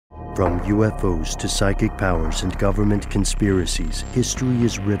From UFOs to psychic powers and government conspiracies, history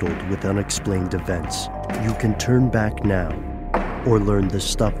is riddled with unexplained events. You can turn back now or learn the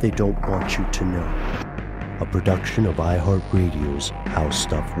stuff they don't want you to know. A production of iHeartRadio's How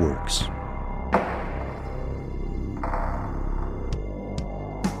Stuff Works.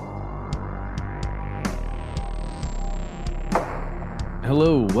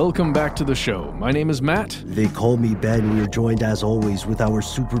 Hello, welcome back to the show. My name is Matt. They call me Ben. We are joined as always with our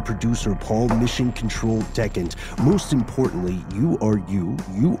super producer, Paul, Mission Control Techant. Most importantly, you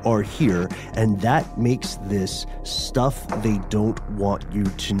are here, and that makes this stuff they don't want you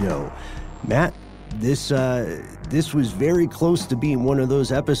to know. Matt, this was very close to being one of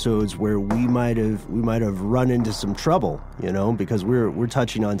those episodes where we might have run into some trouble, because we're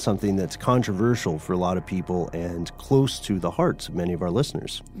touching on something that's controversial for a lot of people and close to the hearts of many of our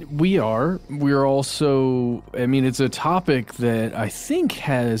listeners. We're also, it's a topic that I think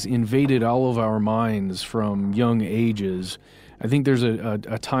has invaded all of our minds from young ages. I think there's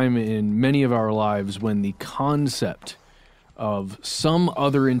a time in many of our lives when the concept of some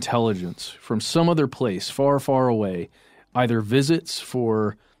other intelligence from some other place far, far away either visits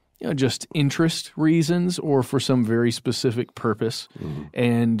for just interest reasons or for some very specific purpose.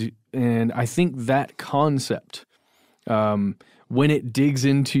 Mm-hmm. And I think that concept, when it digs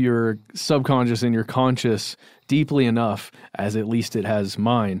into your subconscious and your conscious deeply enough, as at least it has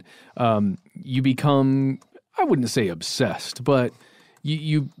mine, you become, I wouldn't say obsessed, but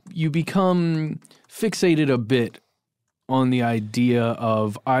you become fixated a bit on the idea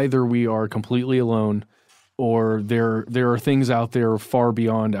of either we are completely alone or there are things out there far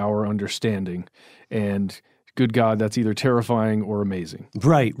beyond our understanding. And good God, that's either terrifying or amazing.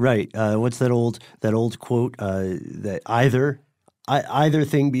 Right. What's that old quote? That either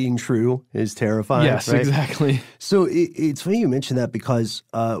thing being true is terrifying. Yes, right? Exactly. So it's funny you mention that because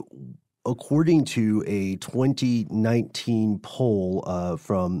according to a 2019 poll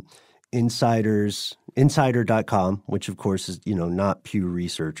from Insider.com, which of course is, not Pew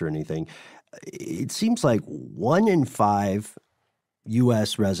Research or anything, it seems like 1 in 5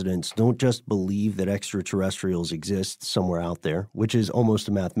 U.S. residents don't just believe that extraterrestrials exist somewhere out there, which is almost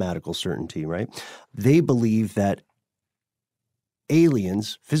a mathematical certainty, right? They believe that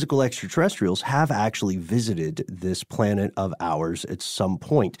aliens, physical extraterrestrials, have actually visited this planet of ours at some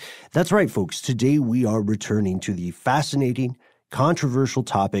point. That's right, folks. Today we are returning to the fascinating, controversial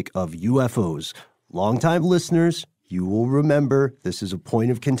topic of UFOs. Longtime listeners, you will remember this is a point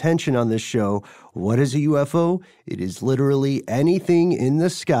of contention on this show. What is a UFO? It is literally anything in the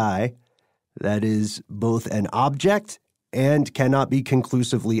sky that is both an object and cannot be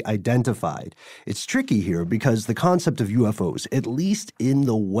conclusively identified. It's tricky here because the concept of UFOs, at least in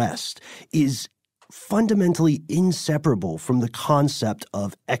the West, is fundamentally inseparable from the concept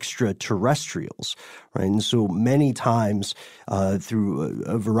of extraterrestrials, right? And so many times through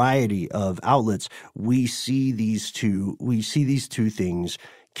a variety of outlets, we see these two things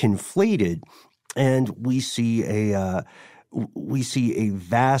conflated, and we see a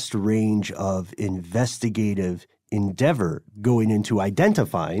vast range of investigative endeavor going into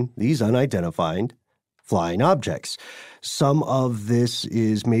identifying these unidentified flying objects. Some of this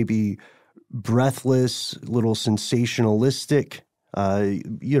is maybe breathless, little sensationalistic.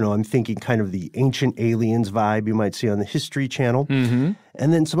 I'm thinking kind of the Ancient Aliens vibe you might see on the History Channel. Mm-hmm.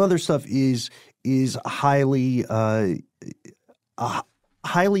 And then some other stuff is highly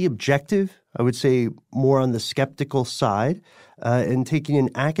objective, I would say more on the skeptical side, and taking an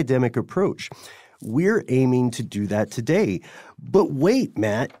academic approach. We're aiming to do that today. But wait,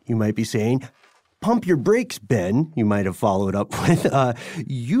 Matt, you might be saying, pump your brakes, Ben, you might have followed up with.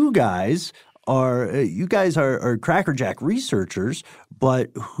 You guys are crackerjack researchers,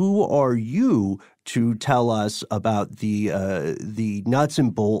 but who are you to tell us about the nuts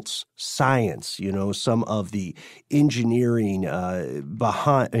and bolts science, some of the engineering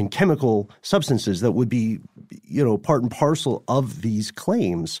behind and chemical substances that would be, part and parcel of these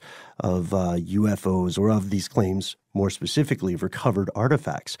claims of UFOs, or of these claims more specifically of recovered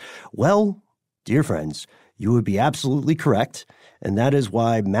artifacts? Well, dear friends, you would be absolutely correct, and that is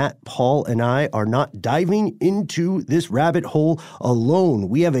why Matt, Paul, and I are not diving into this rabbit hole alone.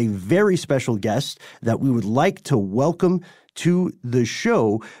 We have a very special guest that we would like to welcome to the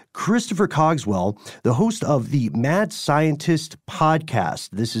show, Christopher Cogswell, the host of the Mad Scientist podcast.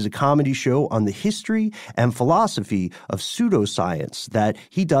 This is a comedy show on the history and philosophy of pseudoscience that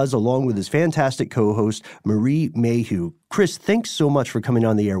he does along with his fantastic co-host, Marie Mayhew. Chris, thanks so much for coming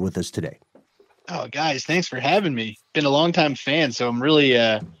on the air with us today. Oh, guys, thanks for having me. Been a longtime fan, so I'm really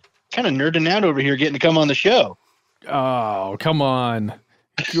kind of nerding out over here getting to come on the show. Oh, come on.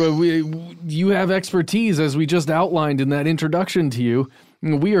 You have expertise, as we just outlined in that introduction to you.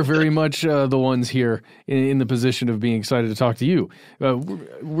 We are very much the ones here in the position of being excited to talk to you.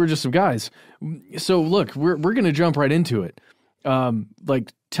 We're just some guys. So look, we're going to jump right into it.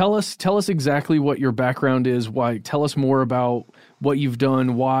 Tell us exactly what your background is. Tell us more about what you've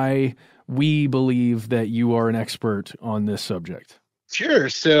done. Why we believe that you are an expert on this subject. Sure.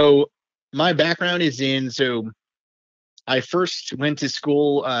 So my background is I first went to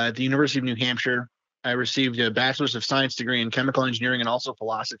school at the University of New Hampshire. I received a bachelor's of science degree in chemical engineering and also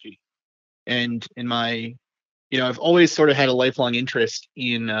philosophy. And I've always sort of had a lifelong interest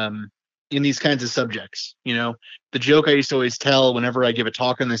in these kinds of subjects. The joke I used to always tell whenever I give a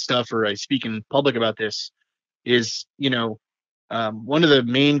talk on this stuff or I speak in public about this is, one of the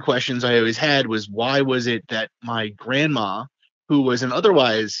main questions I always had was, why was it that my grandma, who was an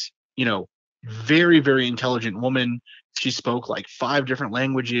otherwise, very, very intelligent woman, she spoke like 5 different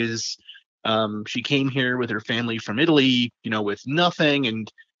languages. She came here with her family from Italy, with nothing,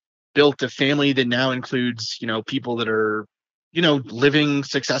 and built a family that now includes, people that are, living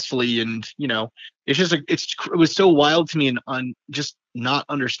successfully. And, it was so wild to me and just not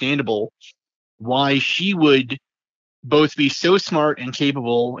understandable why she would both be so smart and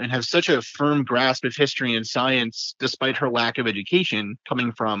capable and have such a firm grasp of history and science, despite her lack of education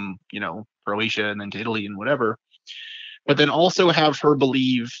coming from, Croatia and then to Italy and whatever, but then also have her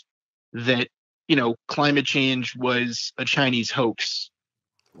believe that, climate change was a Chinese hoax,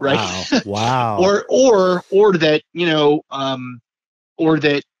 right? Wow. or that, or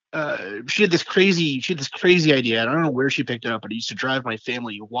that she had this crazy idea. I don't know where she picked it up, but it used to drive my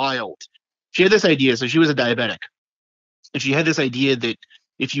family wild. She had this idea. So she was a diabetic. And she had this idea that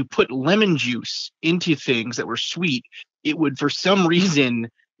if you put lemon juice into things that were sweet, it would, for some reason,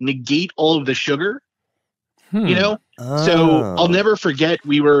 negate all of the sugar. So I'll never forget,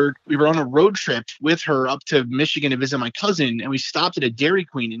 we were on a road trip with her up to Michigan to visit my cousin, and we stopped at a Dairy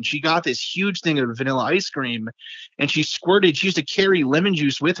Queen, and she got this huge thing of vanilla ice cream, and she used to carry lemon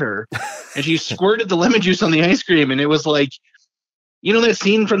juice with her, and she squirted the lemon juice on the ice cream, and it was like, that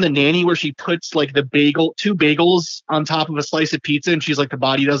scene from The Nanny where she puts like two bagels on top of a slice of pizza and she's like, the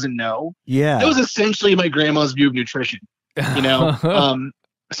body doesn't know. Yeah. That was essentially my grandma's view of nutrition,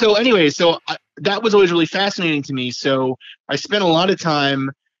 So anyway, that was always really fascinating to me. So I spent a lot of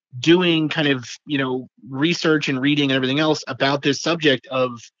time doing kind of, research and reading and everything else about this subject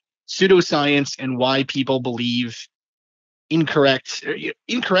of pseudoscience and why people believe incorrect.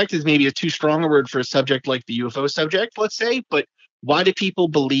 Incorrect is maybe a too strong a word for a subject like the UFO subject, let's say, but why do people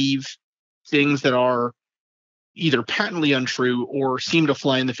believe things that are either patently untrue or seem to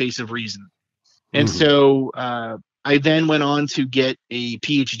fly in the face of reason? And so I then went on to get a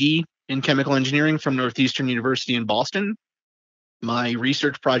PhD in chemical engineering from Northeastern University in Boston. My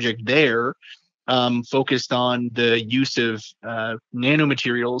research project there focused on the use of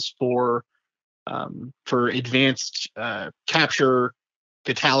nanomaterials for advanced capture,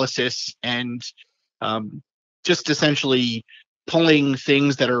 catalysis, and just essentially pulling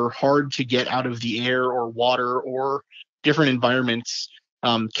things that are hard to get out of the air or water or different environments,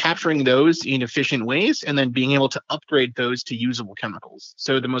 capturing those in efficient ways, and then being able to upgrade those to usable chemicals.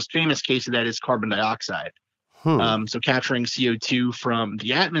 So the most famous case of that is carbon dioxide. So capturing CO2 from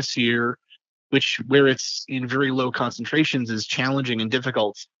the atmosphere, where it's in very low concentrations, is challenging and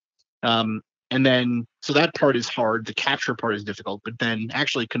difficult. And then, so that part is hard. The capture part is difficult, but then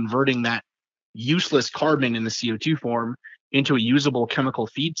actually converting that useless carbon in the CO2 form into a usable chemical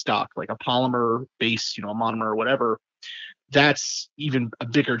feedstock, like a polymer base, a monomer or whatever, that's even a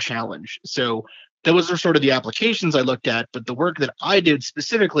bigger challenge. So those are sort of the applications I looked at, but the work that I did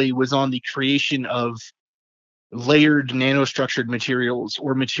specifically was on the creation of layered nanostructured materials,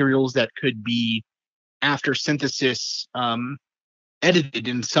 or materials that could be, after synthesis, edited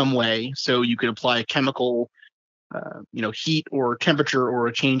in some way. So you could apply a chemical, heat or temperature or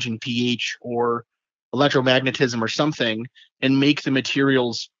a change in pH or electromagnetism or something, and make the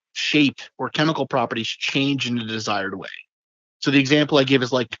material's shape or chemical properties change in a desired way. So the example I give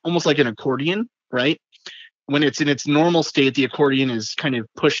is like almost like an accordion, right? When it's in its normal state, the accordion is kind of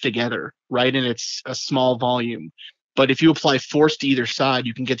pushed together, right? And it's a small volume. But if you apply force to either side,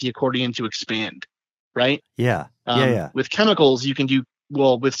 you can get the accordion to expand, right? Yeah. With chemicals, you can do,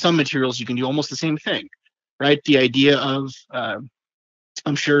 with some materials, you can do almost the same thing, right? The idea of,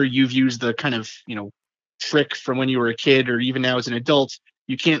 I'm sure you've used the kind of, trick from when you were a kid or even now as an adult.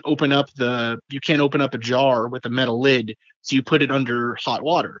 You can't open up a jar with a metal lid, so you put it under hot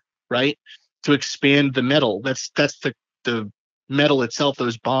water, right? To expand the metal. That's the metal itself,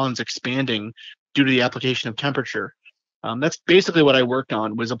 those bonds expanding due to the application of temperature. That's basically what I worked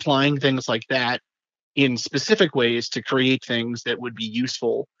on, was applying things like that in specific ways to create things that would be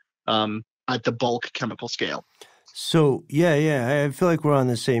useful at the bulk chemical scale. So, yeah, I feel like we're on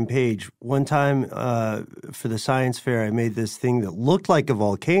the same page. One time for the science fair, I made this thing that looked like a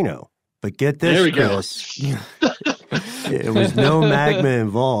volcano. But get this, there we Chris. It was no magma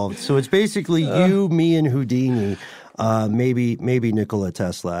involved. So it's basically you, me, and Houdini. Maybe Nikola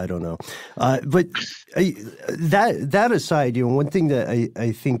Tesla. I don't know. But that aside, one thing that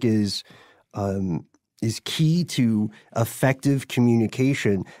I think is key to effective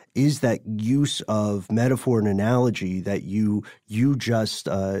communication is that use of metaphor and analogy that you just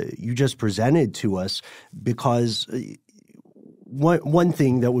presented to us, because one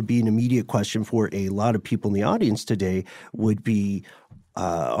thing that would be an immediate question for a lot of people in the audience today would be,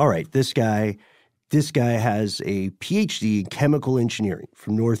 all right, this guy has a PhD in chemical engineering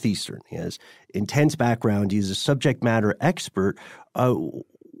from Northeastern. He has intense background. He's a subject matter expert.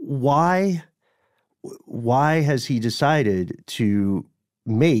 Why has he decided to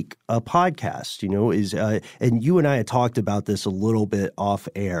make a podcast? And you and I had talked about this a little bit off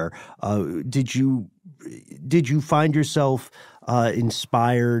air. Did you find yourself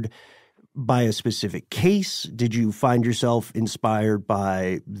inspired by a specific case? Did you find yourself inspired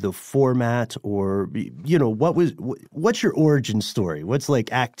by the format, or what's your origin story? What's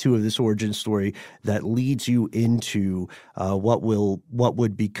like act 2 of this origin story that leads you into what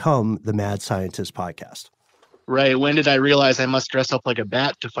would become the Mad Scientist podcast? Right. When did I realize I must dress up like a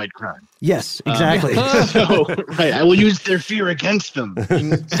bat to fight crime? Yes, exactly. Right. I will use their fear against them.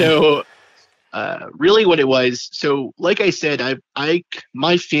 So really what it was, so like I said,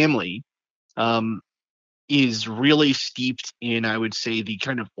 my family is really steeped in, I would say, the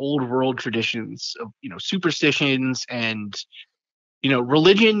kind of old world traditions of, superstitions, and,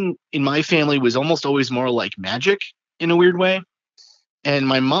 religion in my family was almost always more like magic in a weird way. And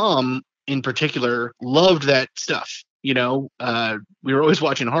my mom in particular loved that stuff. We were always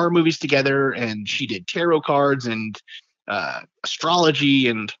watching horror movies together, and she did tarot cards and astrology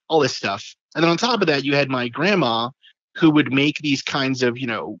and all this stuff. And then on top of that, you had my grandma, who would make these kinds of,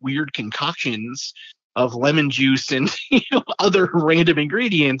 weird concoctions of lemon juice and other random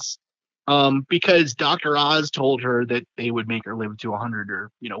ingredients, because Dr. Oz told her that they would make her live to 100, or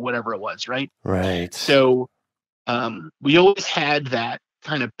whatever it was, right? Right. So we always had that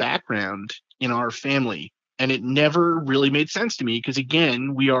kind of background in our family, and it never really made sense to me, because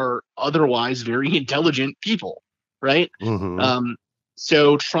again, we are otherwise very intelligent people, right? Mm-hmm.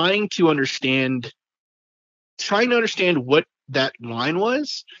 So trying to understand what that line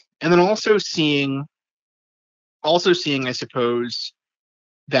was, and then also seeing, I suppose,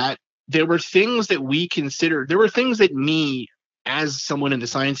 that there were things that me, as someone in the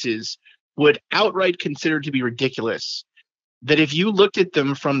sciences, would outright consider to be ridiculous, that if you looked at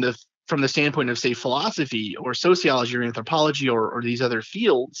them from the standpoint of, say, philosophy or sociology or anthropology or these other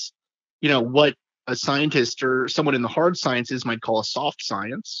fields, what a scientist or someone in the hard sciences might call a soft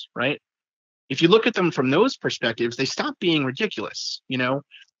science, right? If you look at them from those perspectives, they stop being ridiculous.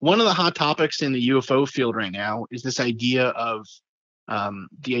 One of the hot topics in the UFO field right now is this idea of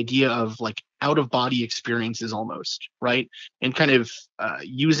like out of body experiences almost, right? And kind of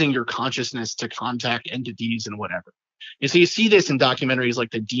using your consciousness to contact entities and whatever. And so you see this in documentaries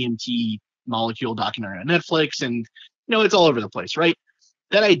like the DMT molecule documentary on Netflix, and it's all over the place, right?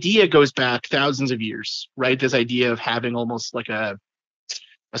 That idea goes back thousands of years, right? This idea of having almost like a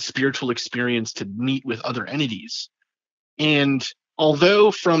spiritual experience to meet with other entities. And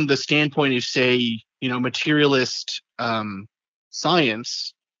although from the standpoint of, say, materialist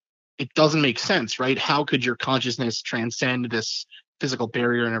science, it doesn't make sense, right? How could your consciousness transcend this physical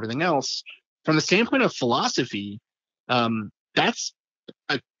barrier and everything else? From the standpoint of philosophy, that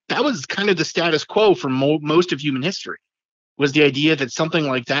was kind of the status quo for most of human history, was the idea that something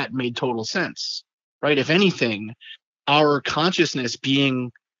like that made total sense, right? If anything, our consciousness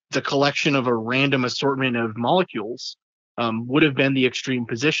being the collection of a random assortment of molecules would have been the extreme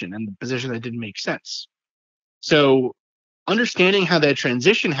position, and the position that didn't make sense. So understanding how that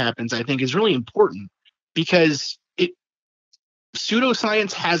transition happens, I think, is really important, because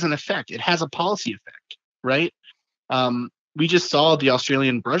pseudoscience has an effect. It has a policy effect, right? We just saw the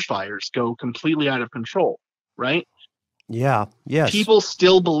Australian brush fires go completely out of control, right? Yeah. Yes. People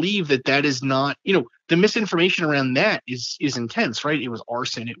still believe that is not, the misinformation around that is intense, right? It was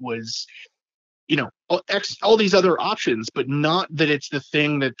arson. It was, all these other options, but not that it's the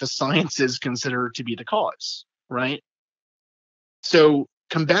thing that the sciences consider to be the cause, right? So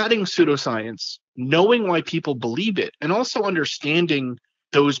combating pseudoscience, knowing why people believe it, and also understanding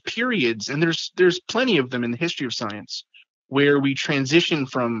those periods, and there's plenty of them in the history of science, where we transition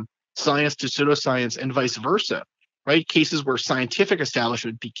from science to pseudoscience and vice versa, right? Cases where scientific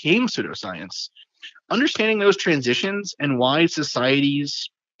establishment became pseudoscience. Understanding those transitions and why societies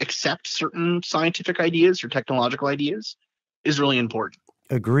accept certain scientific ideas or technological ideas is really important.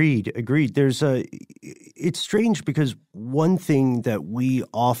 Agreed. It's strange because one thing that we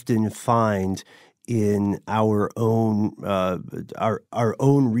often find in our own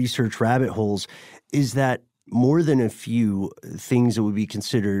research rabbit holes is that more than a few things that would be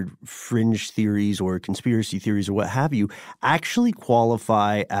considered fringe theories or conspiracy theories or what have you actually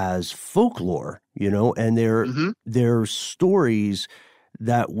qualify as folklore, and they're stories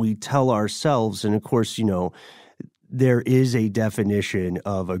that we tell ourselves. And of course, there is a definition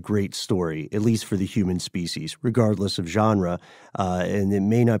of a great story, at least for the human species, regardless of genre. And it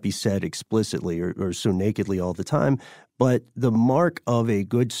may not be said explicitly or so nakedly all the time, but the mark of a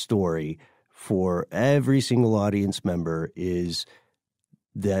good story for every single audience member is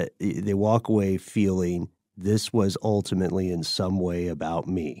that they walk away feeling this was ultimately in some way about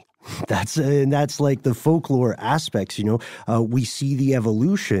me. That's like the folklore aspects, we see the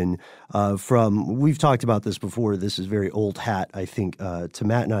evolution from, we've talked about this before. This is very old hat, I think, to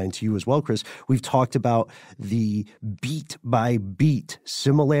Matt and I, and to you as well, Chris. We've talked about the beat by beat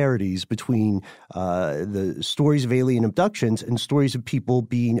similarities between the stories of alien abductions and stories of people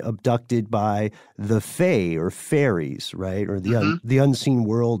being abducted by the fae or fairies, right? Or the unseen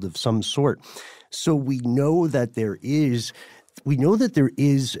world of some sort. So we know that there is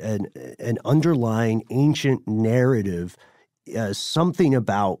an underlying ancient narrative, something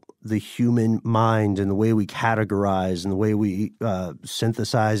about the human mind and the way we categorize and the way we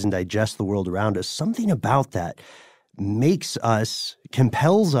synthesize and digest the world around us. Something about that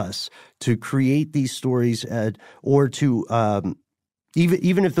compels us to create these stories or to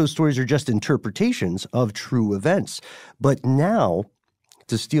even if those stories are just interpretations of true events. But now,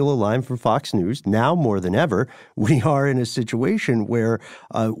 to steal a line from Fox News, now more than ever, we are in a situation where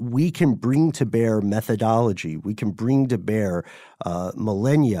we can bring to bear methodology. We can bring to bear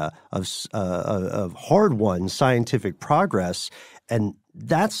millennia of hard-won scientific progress. And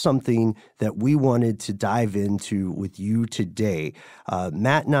that's something that we wanted to dive into with you today.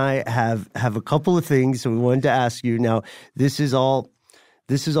 Matt and I have a couple of things that we wanted to ask you. Now, this is all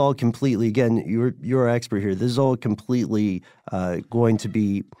completely, again, you're our expert here. This is all completely going to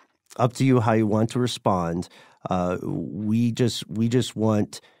be up to you how you want to respond. We just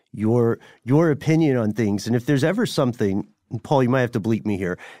want your opinion on things. And if there's ever something, Paul, you might have to bleep me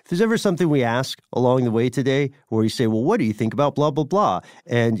here. If there's ever something we ask along the way today where you say, well, what do you think about blah, blah, blah?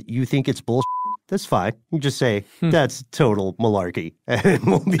 And you think it's bullshit, that's fine. You just say, that's total malarkey.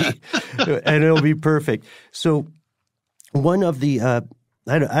 And it'll be perfect. So one of the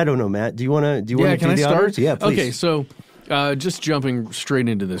I don't know, Matt. Do you want to do the start? honors? Yeah, please. Okay, so just jumping straight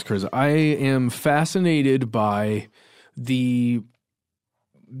into this, Chris, I am fascinated by the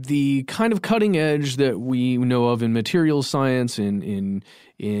kind of cutting edge that we know of in materials science, in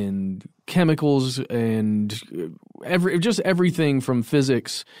chemicals, and everything from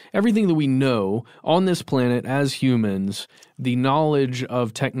physics, everything that we know on this planet as humans, the knowledge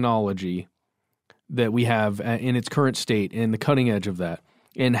of technology that we have in its current state and the cutting edge of that,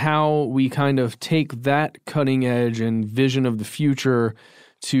 and how we kind of take that cutting edge and vision of the future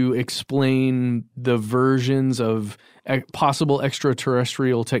to explain the versions of possible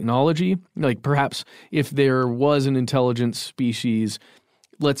extraterrestrial technology. Like perhaps if there was an intelligent species,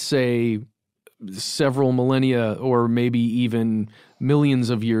 let's say several millennia or maybe even millions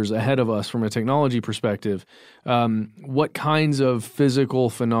of years ahead of us from a technology perspective, what kinds of physical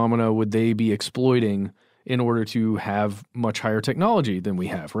phenomena would they be exploiting in order to have much higher technology than we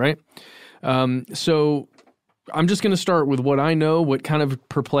have, right? So I'm just going to start with what I know, what kind of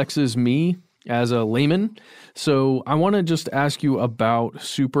perplexes me as a layman. So I want to just ask you about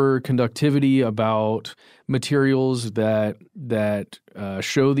superconductivity, about materials that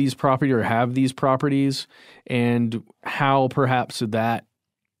show these properties or have these properties, and how perhaps that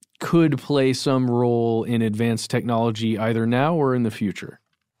could play some role in advanced technology either now or in the future.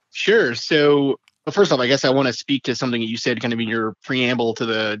 Sure. So, well, first off, I guess I want to speak to something that you said kind of in your preamble to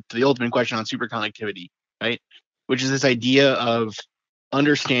the ultimate question on superconductivity, right? Which is this idea of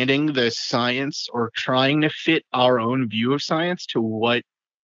understanding the science or trying to fit our own view of science to what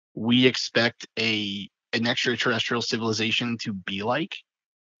we expect an extraterrestrial civilization to be like,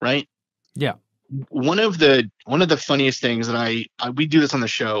 right? Yeah. One of the funniest things that we do this on the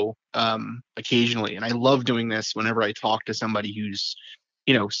show occasionally, and I love doing this whenever I talk to somebody who's,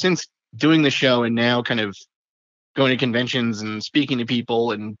 since doing the show and now kind of going to conventions and speaking to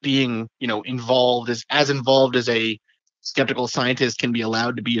people and being, involved as a skeptical scientists can be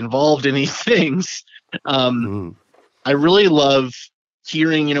allowed to be involved in these things. I really love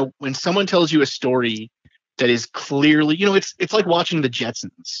hearing, when someone tells you a story that is clearly, it's like watching the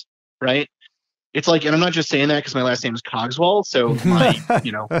Jetsons, right? It's like, and I'm not just saying that because my last name is Cogswell, so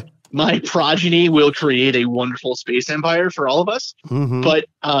my progeny will create a wonderful space empire for all of us. But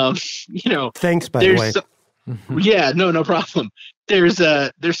thanks, by the way. Yeah, no problem. There's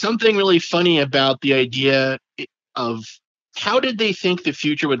something really funny about the idea of how did they think the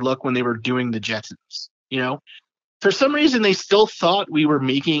future would look when they were doing the Jetsons? For some reason they still thought we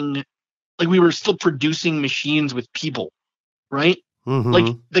were still producing machines with people, right?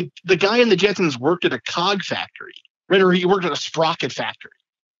 Like the guy in the Jetsons worked at a cog factory, right? Or he worked at a sprocket factory.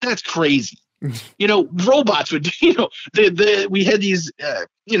 That's crazy. Robots would, we had these,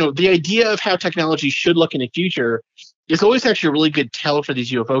 the idea of how technology should look in the future is always actually a really good tell for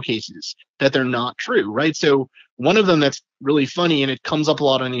these UFO cases that they're not true, right? So one of them that's really funny, and it comes up a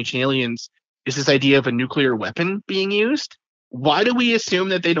lot on Ancient Aliens, is this idea of a nuclear weapon being used. Why do we assume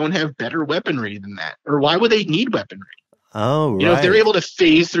that they don't have better weaponry than that? Or why would they need weaponry? Oh, right. If they're able to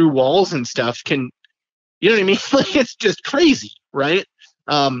phase through walls and stuff, you know what I mean? Like, it's just crazy, right?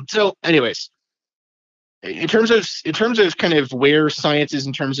 So anyways, in terms of kind of where science is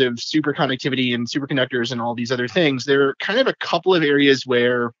in terms of superconductivity and superconductors and all these other things, there are kind of a couple of areas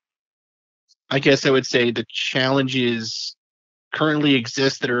where I guess I would say the challenges currently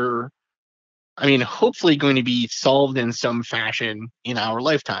exist that are, hopefully going to be solved in some fashion in our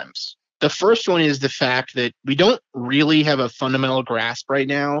lifetimes. The first one is the fact that we don't really have a fundamental grasp right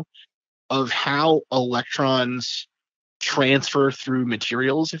now of how electrons transfer through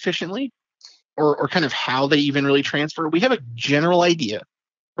materials efficiently, or kind of how they even really transfer. We have a general idea,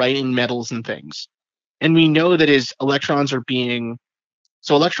 right, in metals and things. And we know that as electrons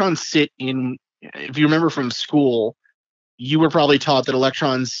sit in, if you remember from school, you were probably taught that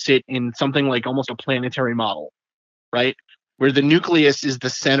electrons sit in something like almost a planetary model, right? Where the nucleus is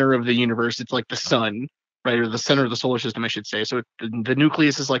the center of the universe. It's like the sun, right? Or the center of the solar system, I should say. So the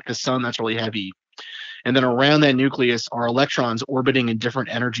nucleus is like the sun, that's really heavy. And then around that nucleus are electrons orbiting in different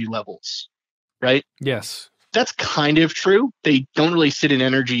energy levels, right? Yes. That's kind of true. They don't really sit in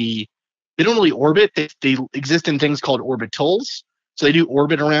energy. They don't really orbit. They exist in things called orbitals. So they do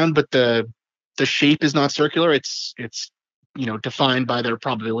orbit around, but the shape is not circular. It's defined by their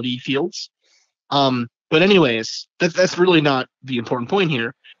probability fields. But anyways, that's really not the important point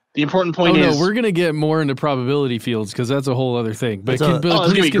here. The important point is... we're going to get more into probability fields because that's a whole other thing. But it's going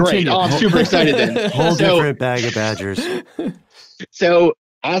to be great. Oh, I'm super excited then. Whole different bag of badgers. So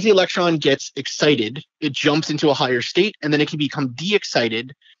as the electron gets excited, it jumps into a higher state, and then it can become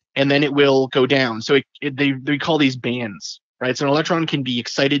de-excited, and then it will go down. So they call these bands, right? So an electron can be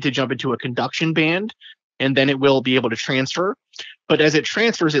excited to jump into a conduction band, and then it will be able to transfer. But as it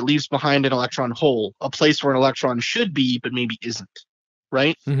transfers, it leaves behind an electron hole, a place where an electron should be, but maybe isn't,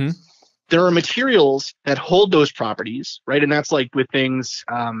 right? Mm-hmm. There are materials that hold those properties, right? And that's like with things,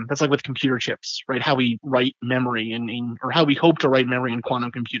 that's like with computer chips, right? How we write memory or how we hope to write memory in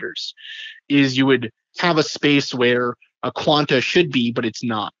quantum computers is you would have a space where a quanta should be, but it's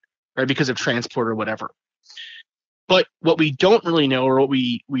not, right? Because of transport or whatever. But what we don't really know, or what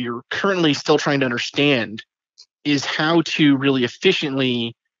we are currently still trying to understand, is how to really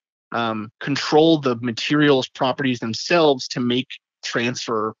efficiently control the materials properties themselves to make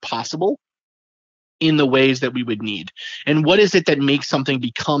transfer possible in the ways that we would need. And what is it that makes something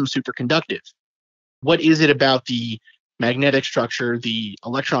become superconductive? What is it about the magnetic structure, the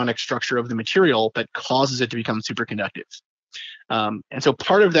electronic structure of the material that causes it to become superconductive? And so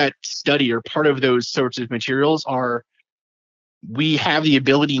part of that study, or part of those sorts of materials, are we have the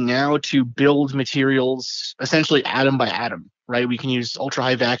ability now to build materials essentially atom by atom, right? We can use ultra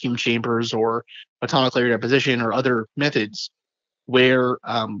high vacuum chambers or atomic layer deposition or other methods where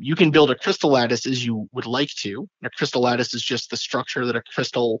you can build a crystal lattice as you would like to. A crystal lattice is just the structure that a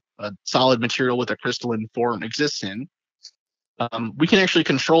solid material with a crystalline form exists in. We can actually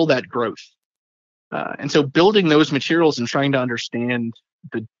control that growth. And so building those materials and trying to understand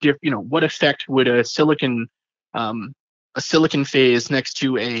what effect would a silicon phase next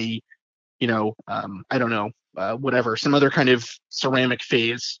to some other kind of ceramic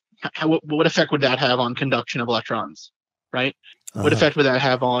phase, what effect would that have on conduction of electrons, right? What effect would that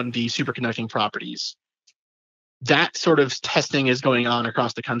have on the superconducting properties? That sort of testing is going on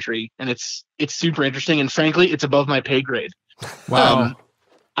across the country, and it's super interesting. And frankly, it's above my pay grade. Wow.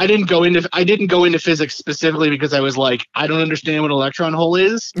 I didn't go into physics specifically because I was like, I don't understand what an electron hole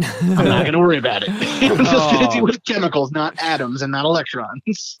is. I'm not going to worry about it. I'm just going to deal with chemicals, not atoms and not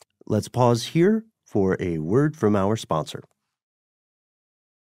electrons. Let's pause here for a word from our sponsor.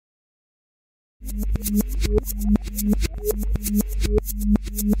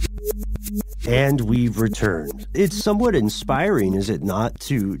 And we've returned. It's somewhat inspiring, is it not,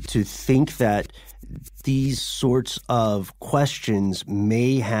 to think that these sorts of questions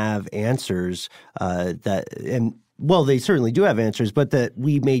may have answers well, they certainly do have answers, but that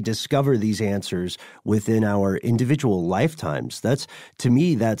we may discover these answers within our individual lifetimes. To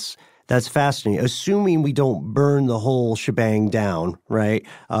me, that's fascinating. Assuming we don't burn the whole shebang down, right?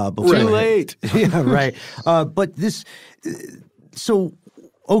 Too late. Yeah, right. But this, so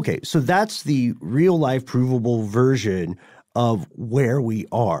that's the real life provable version of where we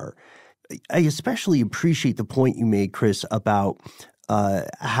are. I especially appreciate the point you made, Chris, about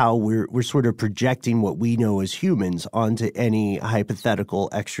how we're sort of projecting what we know as humans onto any hypothetical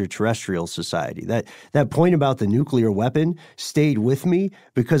extraterrestrial society. That point about the nuclear weapon stayed with me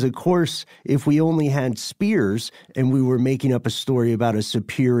because, of course, if we only had spears and we were making up a story about a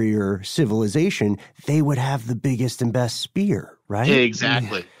superior civilization, they would have the biggest and best spear, right?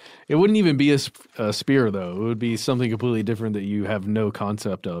 Exactly. It wouldn't even be a spear, though. It would be something completely different that you have no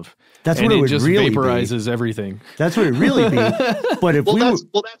concept of. That's what it would just really vaporizes everything. That's what it really be. But if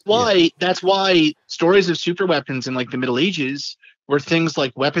that's why stories of super weapons in like the Middle Ages were things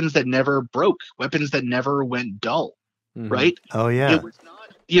like weapons that never broke, weapons that never went dull, right? Oh yeah. It was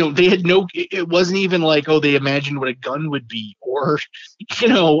not, they had no. It wasn't even like, oh, they imagined what a gun would be, or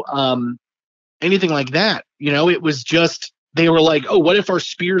anything like that. It was just. They were like, oh, what if our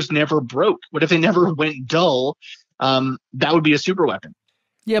spears never broke? What if they never went dull? That would be a super weapon.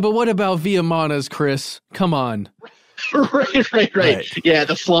 Yeah, but what about Viemanas, Chris? Come on. Right. Yeah,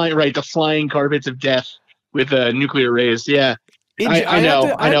 the flying carpets of death with nuclear rays. Yeah, I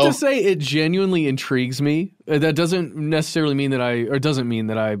know. I have to say, it genuinely intrigues me. That doesn't necessarily mean doesn't mean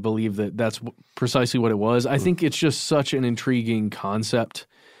that I believe that that's precisely what it was. I think it's just such an intriguing concept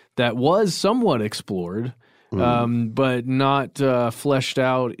that was somewhat explored. But not fleshed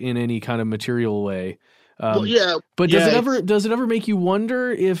out in any kind of material way. But does it ever make you wonder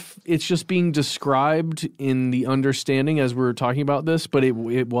if it's just being described in the understanding as we're talking about this, but it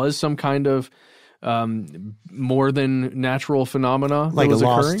was some kind of more than natural phenomena, like that was a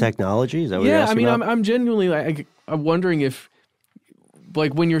lost occurring? technology? Is that what you're asking about? I'm genuinely I'm wondering if,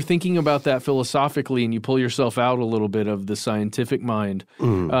 like, when you're thinking about that philosophically and you pull yourself out a little bit of the scientific mind,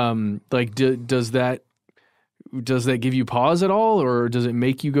 does that give you pause at all, or does it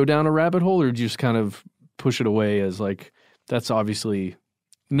make you go down a rabbit hole, or do you just kind of push it away as like, that's obviously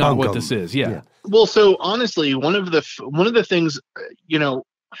not what this is? Yeah. Well, so honestly, one of the things,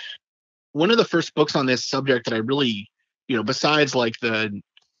 one of the first books on this subject that I really, besides like the,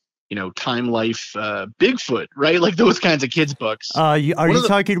 Time Life, Bigfoot, right? Like those kinds of kids books. Are you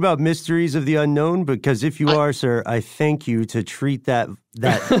talking about Mysteries of the Unknown? Because if you are, sir, I thank you to treat that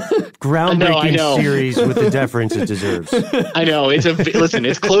groundbreaking series with the deference it deserves. I know.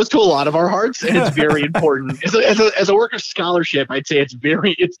 It's close to a lot of our hearts, and it's very important. As a work of scholarship, I'd say it's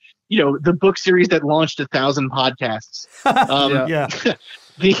the book series that launched 1,000 podcasts.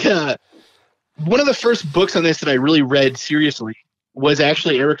 One of the first books on this that I really read seriously was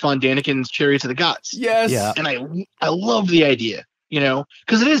actually Eric von Daniken's Chariots of the Gods. Yes. Yeah. And I love the idea,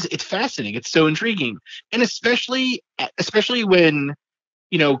 because it's fascinating. It's so intriguing. And especially when,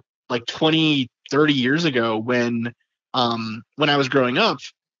 like 20, 30 years ago, when I was growing up,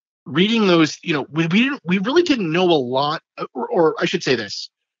 reading those, we really didn't know a lot, or I should say this,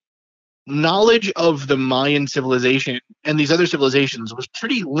 knowledge of the Mayan civilization and these other civilizations was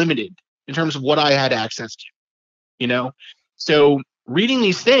pretty limited in terms of what I had access to, So reading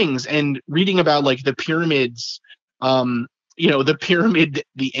these things and reading about like the pyramids, the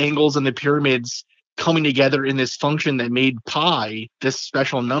angles and the pyramids coming together in this function that made pi this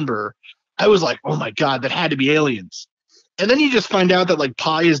special number, I was like, oh my God, that had to be aliens. And then you just find out that like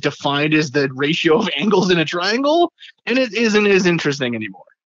pi is defined as the ratio of angles in a triangle, and it isn't as interesting anymore.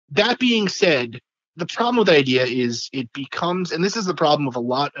 That being said, the problem with the idea is it becomes, and this is the problem with a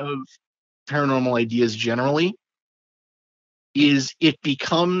lot of paranormal ideas generally, is it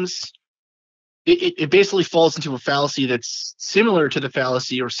basically falls into a fallacy that's similar to the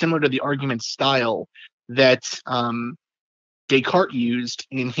fallacy or similar to the argument style that Descartes used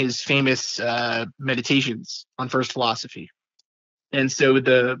in his famous meditations on first philosophy. And so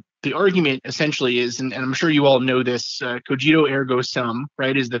the argument essentially is, and I'm sure you all know this, cogito ergo sum,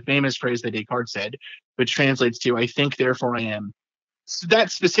 right, is the famous phrase that Descartes said, which translates to I think, therefore I am. So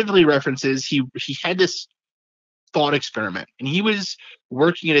that specifically references he had this thought experiment, and he was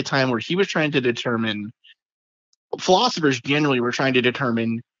working at a time where he was trying to determine, philosophers generally were trying to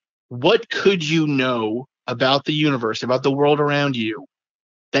determine what could you know about the universe, about the world around you,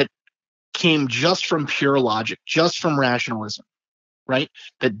 that came just from pure logic, just from rationalism, right?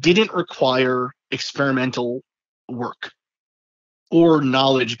 That didn't require experimental work or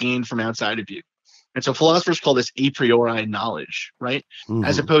knowledge gained from outside of you. And so philosophers call this a priori knowledge, right? Mm-hmm.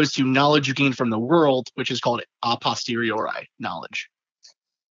 As opposed to knowledge you gain from the world, which is called a posteriori knowledge.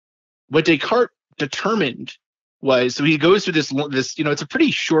 What Descartes determined was, so he goes through this, it's a pretty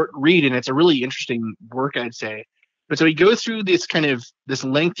short read and it's a really interesting work, I'd say. But so he goes through this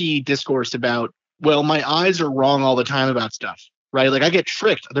lengthy discourse about, well, my eyes are wrong all the time about stuff, right? Like I get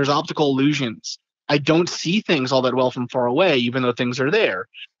tricked. There's optical illusions. I don't see things all that well from far away, even though things are there.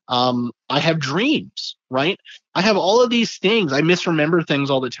 I have dreams, right? I have all of these things. I misremember things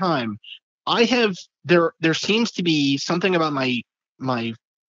all the time. There seems to be something about my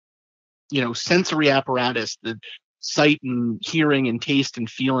sensory apparatus, the sight and hearing and taste and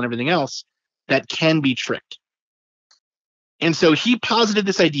feel and everything else, that can be tricked. And so he posited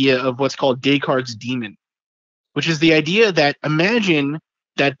this idea of what's called Descartes' demon, which is the idea that imagine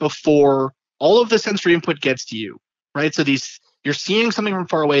that before all of the sensory input gets to you, right? So you're seeing something from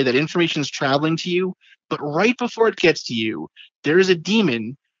far away, that information is traveling to you, but right before it gets to you, there is a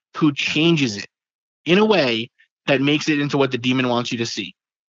demon who changes it in a way that makes it into what the demon wants you to see.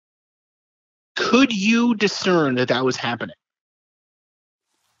 Could you discern that was happening?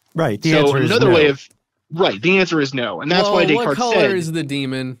 Right. The so answer is another no. way of right. The answer is no, and that's why Descartes what color said, is the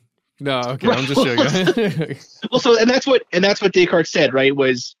demon? No, okay, Right. I'm just joking. Well, and that's what Descartes said, right?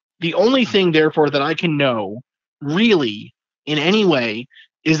 Was the only thing, therefore, that I can know, really, in any way,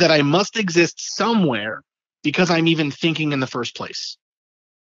 is that I must exist somewhere because I'm even thinking in the first place,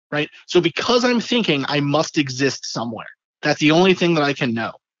 right? So because I'm thinking, I must exist somewhere. That's the only thing that I can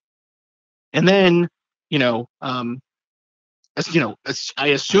know. And then, I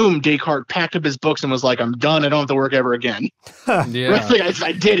assume Descartes packed up his books and was like, I'm done. I don't have to work ever again. Yeah. Right? Like,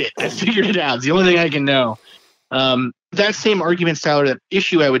 I did it. I figured it out. It's the only thing I can know. That same argument style, or that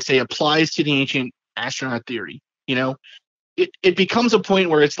issue, I would say, applies to the ancient astronaut theory. It becomes a point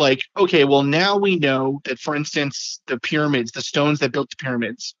where it's like, okay, well, now we know that, for instance, the pyramids, the stones that built the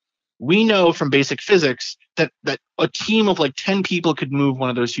pyramids, we know from basic physics that a team of like 10 people could move one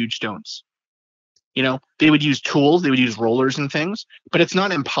of those huge stones. They would use tools, they would use rollers and things, but it's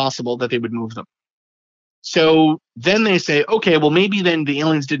not impossible that they would move them. So then they say, okay, well, maybe then the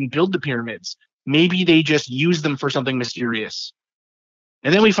aliens didn't build the pyramids. Maybe they just used them for something mysterious.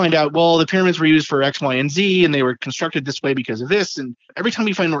 And then we find out, well, the pyramids were used for X, Y, and Z, and they were constructed this way because of this. And every time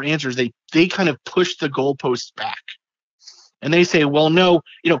we find more answers, they kind of push the goalposts back. And they say, well, no,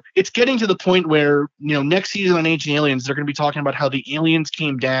 it's getting to the point where, next season on Ancient Aliens, they're going to be talking about how the aliens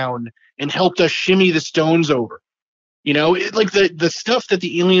came down and helped us shimmy the stones over. Like the stuff that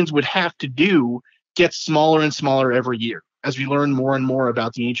the aliens would have to do gets smaller and smaller every year as we learn more and more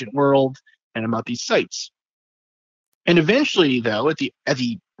about the ancient world and about these sites. And eventually, though, at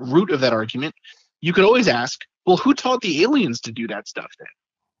the root of that argument, you could always ask, well, who taught the aliens to do that stuff then?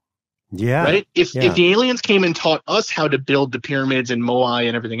 Yeah. Right? If the aliens came and taught us how to build the pyramids and Moai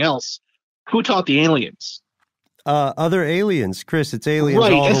and everything else, who taught the aliens? Other aliens, Chris. It's aliens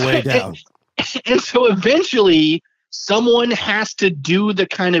all the way down. And so eventually, someone has to do the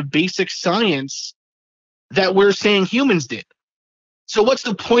kind of basic science that we're saying humans did. So what's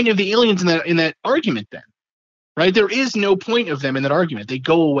the point of the aliens in that argument then? Right? There is no point of them in that argument. They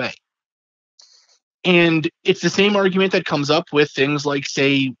go away. And it's the same argument that comes up with things like,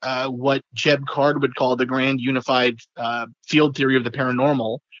 say, what Jeb Card would call the grand unified field theory of the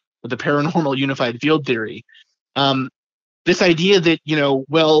paranormal, or the paranormal unified field theory. This idea that,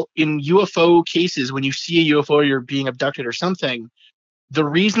 well, in UFO cases, when you see a UFO or you're being abducted or something, the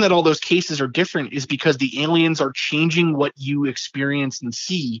reason that all those cases are different is because the aliens are changing what you experience and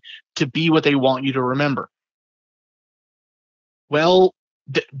see to be what they want you to remember. Well,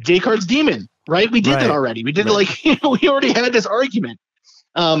 Descartes' demon, right? We did that already. We did we already had this argument.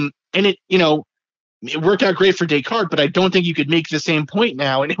 And it worked out great for Descartes, but I don't think you could make the same point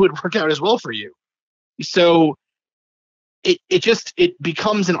now and it would work out as well for you. So it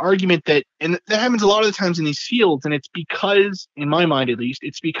becomes an argument and that happens a lot of the times in these fields, and it's because, in my mind at least,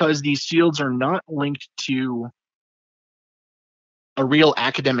 it's because these fields are not linked to a real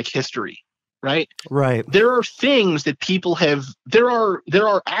academic history. Right. There are things that people have. There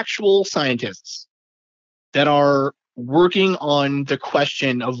are actual scientists that are working on the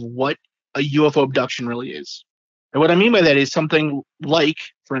question of what a UFO abduction really is. And what I mean by that is something like,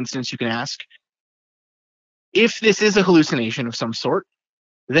 for instance, you can ask, if this is a hallucination of some sort,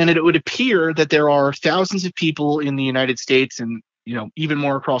 then it would appear that there are thousands of people in the United States and even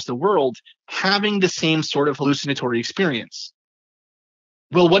more across the world, having the same sort of hallucinatory experience.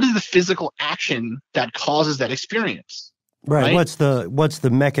 Well, what is the physical action that causes that experience? Right. What's the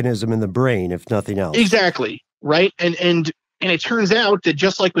mechanism in the brain, if nothing else? Exactly. Right. And it turns out that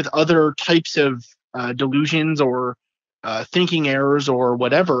just like with other types of delusions or thinking errors or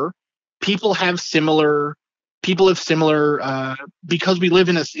whatever, people have similar because we live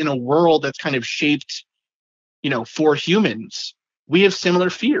in a world that's kind of shaped, for humans. We have similar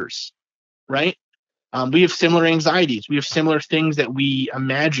fears, right? We have similar anxieties. We have similar things that we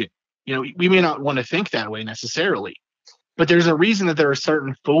imagine. We may not want to think that way necessarily, but there's a reason that there are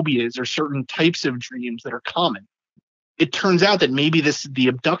certain phobias or certain types of dreams that are common. It turns out that maybe the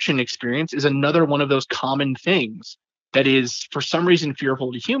abduction experience is another one of those common things that is, for some reason,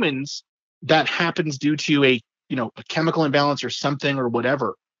 fearful to humans, that happens due to a chemical imbalance or something or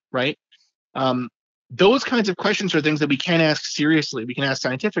whatever, right? Those kinds of questions are things that we can ask seriously, we can ask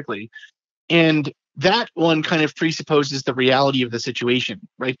scientifically. And that one kind of presupposes the reality of the situation,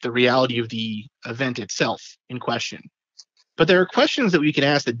 right? The reality of the event itself in question. But there are questions that we can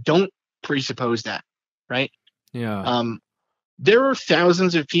ask that don't presuppose that, right? Yeah. There are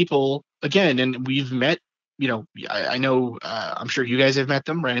thousands of people, again, and we've met, I know, I'm sure you guys have met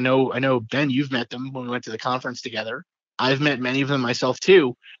them, right? I know, Ben, you've met them when we went to the conference together. I've met many of them myself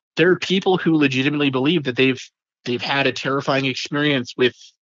too. There are people who legitimately believe that they've had a terrifying experience with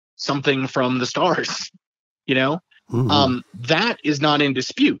something from the stars, Mm-hmm. That is not in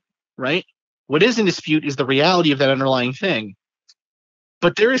dispute, right? What is in dispute is the reality of that underlying thing.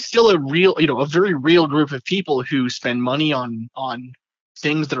 But there is still a very real group of people who spend money on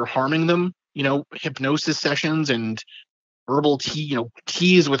things that are harming them, hypnosis sessions and herbal tea,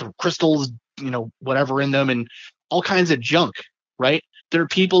 teas with crystals, whatever in them, and all kinds of junk, right? There are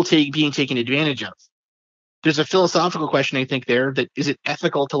people being taken advantage of. There's a philosophical question, I think, there, that is it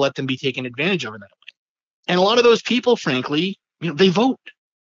ethical to let them be taken advantage of in that way? And a lot of those people, frankly, they vote.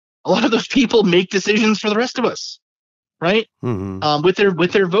 A lot of those people make decisions for the rest of us, right? Mm-hmm.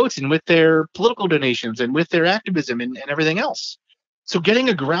 With their votes and with their political donations and with their activism and everything else. So getting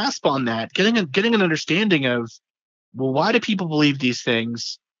a grasp on that, getting an understanding of, well, why do people believe these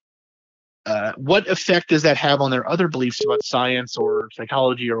things? What effect does that have on their other beliefs about science or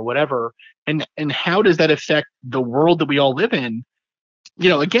psychology or whatever? And how does that affect the world that we all live in?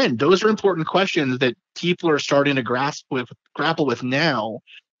 Again, those are important questions that people are starting to grapple with now.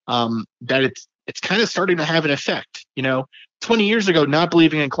 That it's kind of starting to have an effect. 20 years ago, not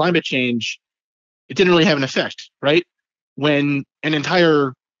believing in climate change, it didn't really have an effect, right? When an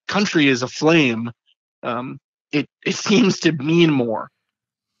entire country is aflame, it seems to mean more.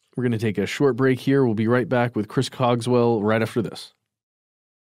 We're going to take a short break here. We'll be right back with Chris Cogswell right after this.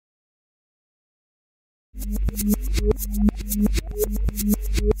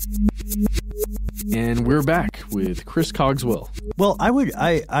 And we're back with Chris Cogswell. Well,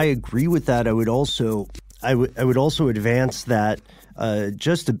 I agree with that. I would also advance that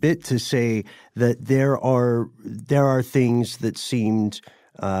just a bit to say that there are things that seemed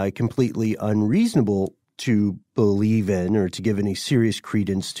completely unreasonable to believe in or to give any serious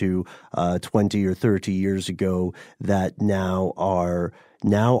credence to 20 or 30 years ago that now are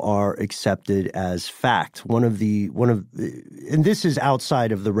accepted as fact. And this is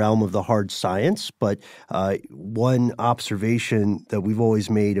outside of the realm of the hard science, but one observation that we've always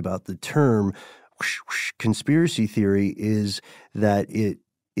made about the term conspiracy theory is that it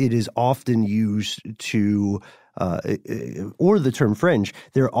is often used to or the term fringe,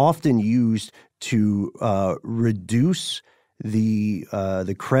 they're often used to reduce the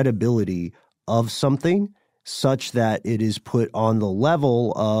credibility of something such that it is put on the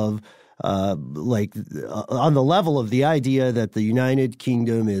level of on the level of the idea that the United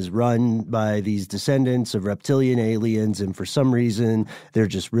Kingdom is run by these descendants of reptilian aliens, and for some reason they're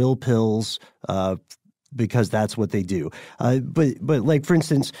just real pills because that's what they do. But like, for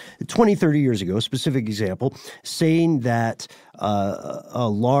instance, 20, 30 years ago, specific example, saying that a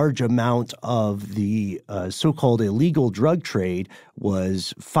large amount of the so-called illegal drug trade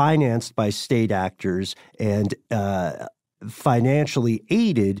was financed by state actors and financially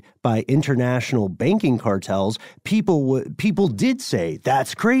aided by international banking cartels, people did say,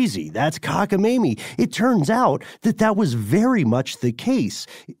 that's crazy, that's cockamamie. It turns out that was very much the case,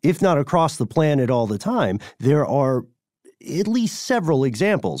 if not across the planet all the time. There are at least several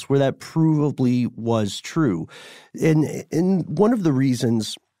examples where that provably was true. And one of the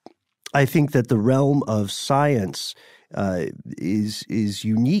reasons I think that the realm of science is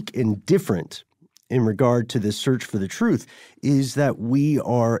unique and different in regard to this search for the truth is that we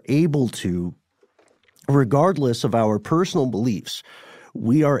are able to regardless of our personal beliefs,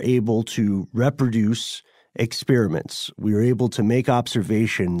 we are able to reproduce experiments. We are able to make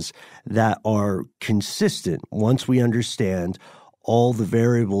observations that are consistent once we understand all the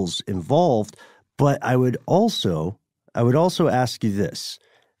variables involved. But I would also ask you this.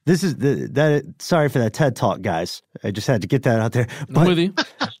 This is sorry for that TED Talk, guys. I just had to get that out there. I'm with you.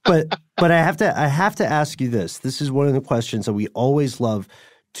 but I have to ask you this. This is one of the questions that we always love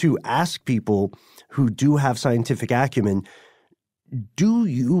to ask people who do have scientific acumen. Do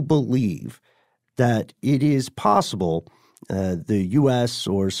you believe that it is possible the U.S.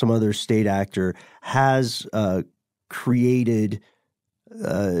 or some other state actor has created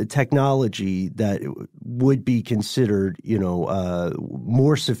technology that would be considered,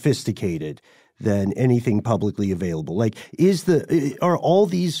 more sophisticated than anything publicly available? Like, are all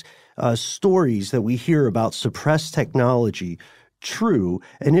these stories that we hear about suppressed technology true?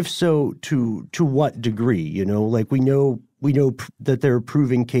 And if so, to what degree? Like we know that there are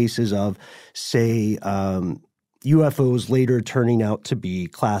proven cases of, say, UFOs later turning out to be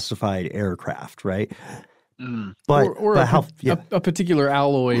classified aircraft, right? But a particular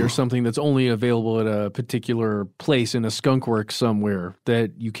alloy or something that's only available at a particular place in a skunkworks somewhere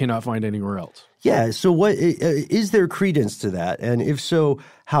that you cannot find anywhere else. Yeah. So what is there credence to that? And if so,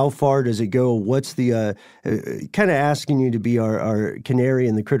 how far does it go? What's the kind of asking you to be our canary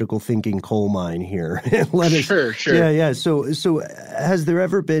in the critical thinking coal mine here? Sure. Yeah. So has there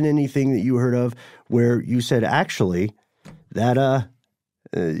ever been anything that you heard of where you said, actually, that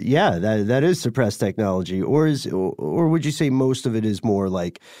that is suppressed technology, or would you say most of it is more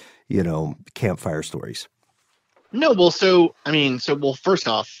like, campfire stories? No, well, first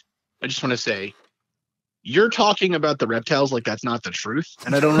off, I just want to say, you're talking about the reptiles like that's not the truth,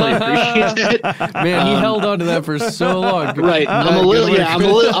 and I don't really appreciate it. Man, he held on to that for so long. Right, I'm a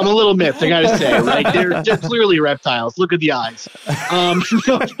little miffed. I gotta say, right? They're clearly reptiles. Look at the eyes.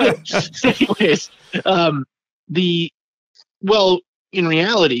 Anyways, in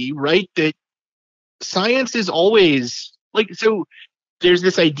reality, right, that science is always there's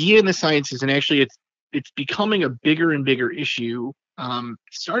this idea in the sciences, and actually it's becoming a bigger and bigger issue. It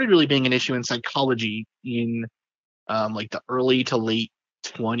started really being an issue in psychology in the early to late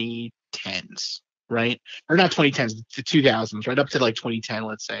 2010s, right? Or not 2010s, the 2000s, right up to 2010,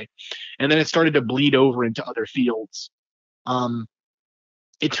 let's say. And then it started to bleed over into other fields.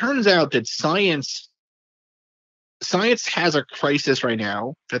 It turns out that science has a crisis right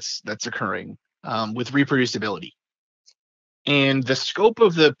now that's occurring with reproducibility. And the scope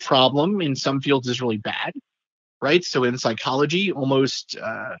of the problem in some fields is really bad, right? So in psychology, almost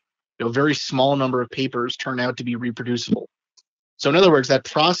a very small number of papers turn out to be reproducible. So in other words, that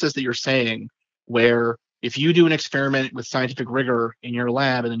process that you're saying, where if you do an experiment with scientific rigor in your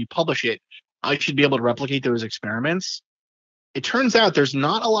lab and then you publish it, I should be able to replicate those experiments. It turns out there's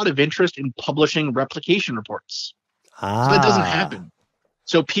not a lot of interest in publishing replication reports. So that doesn't happen.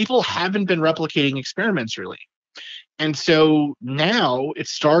 So people haven't been replicating experiments really. And so now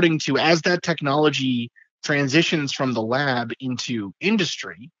it's starting to, as that technology transitions from the lab into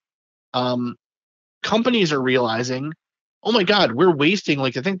industry, companies are realizing, oh my God, we're wasting, I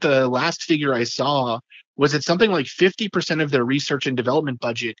think the last figure I saw was it's something like 50% of their research and development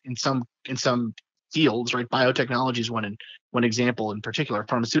budget in some fields, right? Biotechnology is one example in particular.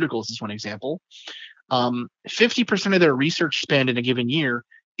 Pharmaceuticals is one example. 50% of their research spend in a given year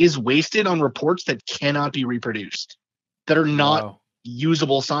is wasted on reports that cannot be reproduced, that are not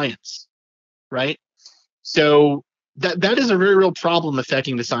usable science, right? So that is a very real problem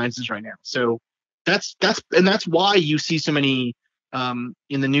affecting the sciences right now. So that's why you see so many in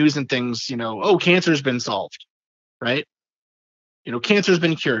the news and things, cancer's been solved, right? Cancer's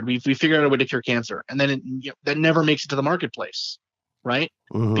been cured. We figured out a way to cure cancer, and then that never makes it to the marketplace, right?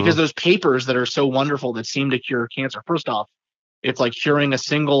 Mm-hmm. Because those papers that are so wonderful that seem to cure cancer, first off, it's like curing a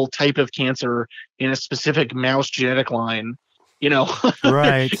single type of cancer in a specific mouse genetic line,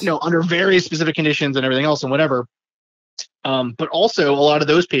 right? Under very specific conditions and everything else and whatever. But also a lot of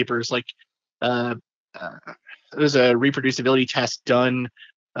those papers, there was a reproducibility test done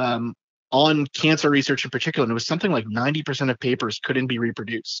on cancer research in particular, and it was something like 90% of papers couldn't be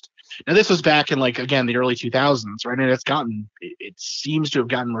reproduced. Now, this was back in the early 2000s, right? And it seems to have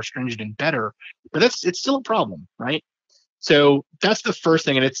gotten more stringent and better, but it's still a problem, right? So that's the first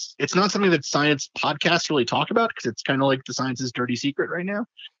thing, and it's not something that science podcasts really talk about because it's kind of like the science's dirty secret right now.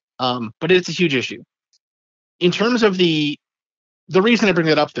 But it's a huge issue. In terms of the reason I bring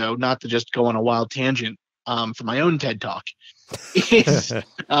that up, though, not to just go on a wild tangent for my own TED Talk, is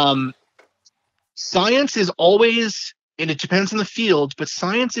science is always and it depends on the field, but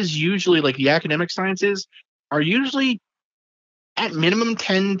science is usually, like the academic sciences are usually at minimum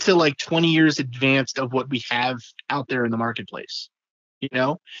 10 to like 20 years advanced of what we have out there in the marketplace, you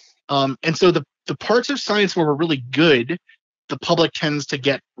know? And so the parts of science where we're really good, the public tends to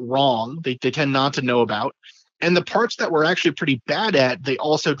get wrong. They tend not to know about. And the parts that we're actually pretty bad at, they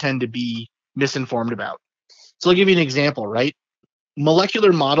also tend to be misinformed about. So I'll give you an example, right?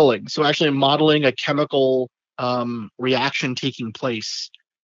 Molecular modeling. So actually modeling a chemical reaction taking place.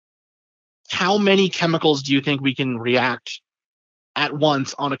 How many chemicals do you think we can react at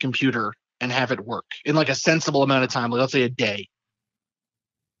once on a computer and have it work in like a sensible amount of time? Like, let's say a day.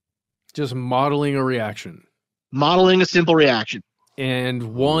 Just modeling a reaction. Modeling a simple reaction.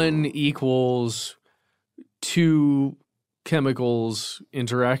 And 1 equals 2 chemicals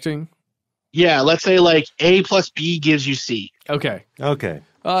interacting? Yeah, let's say like A plus B gives you C. Okay.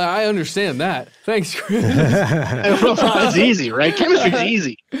 I understand that. Thanks, Chris. It's easy, right? Chemistry's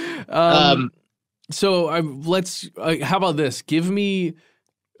easy. So let's. How about this? Give me.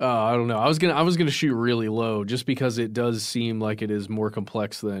 I don't know. I was gonna shoot really low, just because it does seem like it is more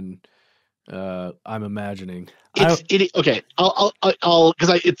complex than I'm imagining. Okay. I'll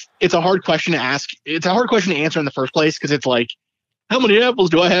because it's a hard question to ask. It's a hard question to answer in the first place, because it's like, how many apples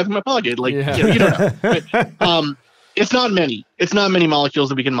do I have in my pocket? Like, you don't know. Right? It's not many. It's not many molecules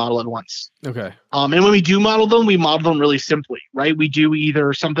that we can model at once. Okay. And when we do model them, we model them really simply, right? We do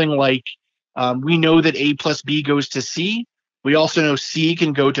either something like, we know that A plus B goes to C. We also know C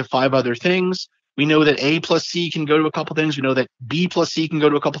can go to 5 other things. We know that A plus C can go to a couple things. We know that B plus C can go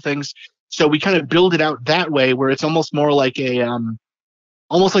to a couple things. So we kind of build it out that way, where it's almost more like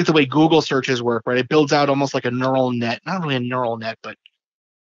almost like the way Google searches work, right? It builds out almost like a neural net, not really a neural net, but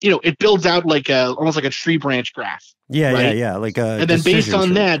it builds out like almost like a tree branch graph. Yeah, right? yeah. Like a and then based on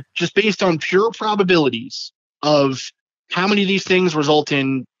tree. that, just based on pure probabilities of how many of these things result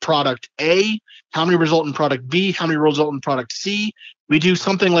in product A, how many result in product B, how many result in product C, we do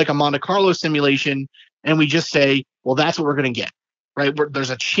something like a Monte Carlo simulation, and we just say, well, that's what we're going to get, right? There's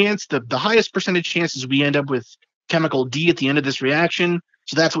a chance, the highest percentage chances we end up with chemical D at the end of this reaction,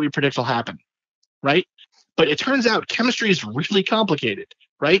 so that's what we predict will happen, right? But it turns out chemistry is really complicated,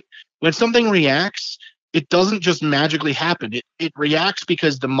 right? When something reacts, it doesn't just magically happen. It reacts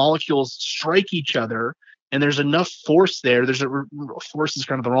because the molecules strike each other, and there's enough force there. Force is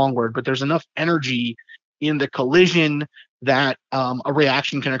kind of the wrong word, but there's enough energy in the collision that a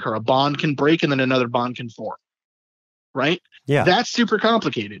reaction can occur. A bond can break, and then another bond can form, right? Yeah. That's super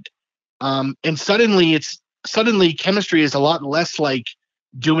complicated. And suddenly chemistry is a lot less like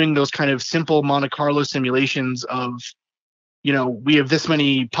doing those kind of simple Monte Carlo simulations of, we have this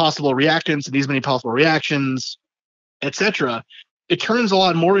many possible reactants and these many possible reactions, etc. It turns a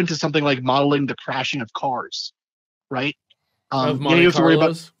lot more into something like modeling the crashing of cars, right? Of Monte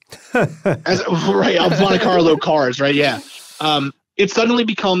Carlos? Of Monte Carlo cars, right? Yeah. It suddenly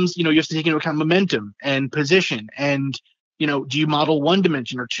becomes, you have to take into account momentum and position, and do you model 1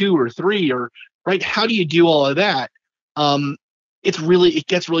 dimension or 2 or 3, or right? How do you do all of that? It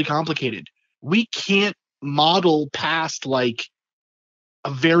gets really complicated. We can't model past like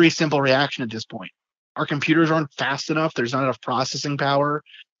a very simple reaction at this point. Our computers aren't fast enough. There's not enough processing power.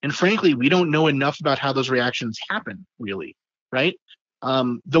 And frankly, we don't know enough about how those reactions happen, really, right?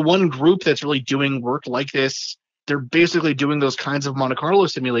 The one group that's really doing work like this, they're basically doing those kinds of Monte Carlo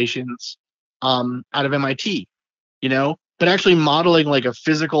simulations out of MIT, but actually modeling like a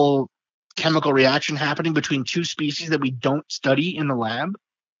physical chemical reaction happening between 2 species that we don't study in the lab,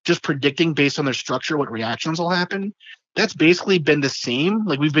 just predicting based on their structure what reactions will happen. That's basically been the same.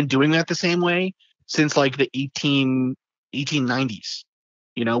 Like, we've been doing that the same way since like the 1890s,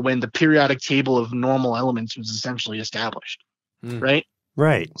 when the periodic table of normal elements was essentially established, right?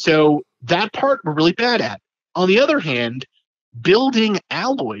 Right. So that part we're really bad at. On the other hand, building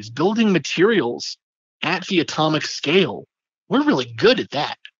alloys, building materials at the atomic scale, we're really good at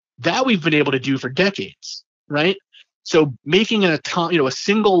that. That we've been able to do for decades, right? So making a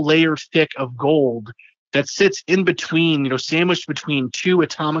single layer thick of gold that sits in between, sandwiched between 2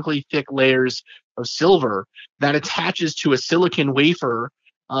 atomically thick layers of silver that attaches to a silicon wafer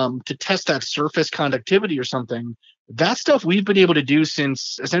to test that surface conductivity or something. That stuff we've been able to do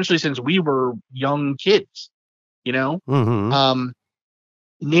since we were young kids, Mm-hmm.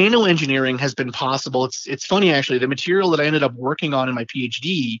 Nanoengineering has been possible. It's funny, actually. The material that I ended up working on in my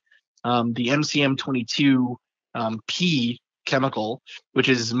PhD, the MCM22 P chemical, which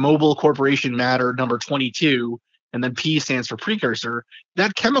is Mobile Corporation Matter number 22, and then P stands for precursor.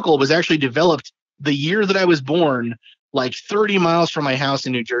 That chemical was actually developed the year that I was born, like 30 miles from my house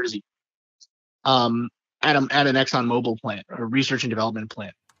in New Jersey. at an ExxonMobil plant or a research and development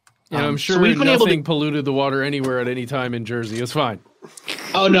plant. And I'm sure nothing polluted the water anywhere at any time in Jersey. It's fine.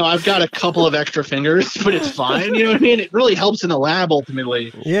 Oh, no, I've got a couple of extra fingers, but it's fine. You know what I mean? It really helps in the lab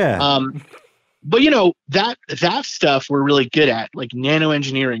ultimately. Yeah. But, that stuff we're really good at, like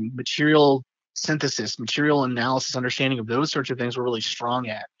nanoengineering, material synthesis, material analysis, understanding of those sorts of things we're really strong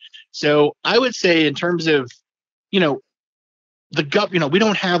at. So I would say in terms of, we don't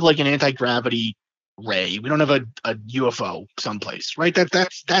have like an anti-gravity ray. We don't have a UFO someplace, right?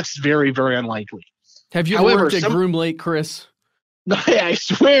 That's very, very unlikely. Have you ever worked at Groom Lake, Chris? No, I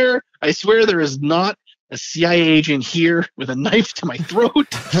swear there is not a CIA agent here with a knife to my throat.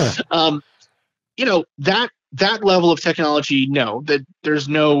 That level of technology, no, I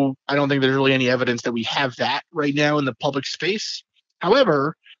don't think there's really any evidence that we have that right now in the public space.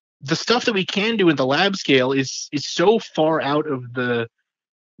 However, the stuff that we can do in the lab scale is so far out of the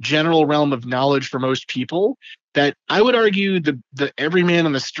general realm of knowledge for most people that I would argue the every man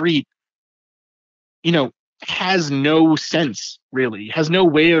on the street, has no sense, really, has no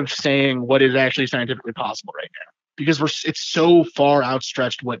way of saying what is actually scientifically possible right now, because it's so far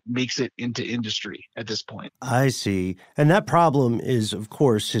outstretched what makes it into industry at this point. I see. And that problem is, of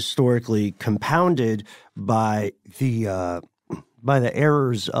course, historically compounded by the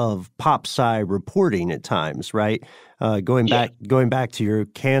errors of pop sci reporting at times, right? Going back to your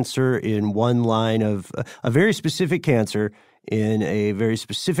cancer in one line of a very specific cancer in a very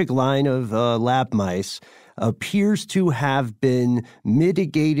specific line of lab mice appears to have been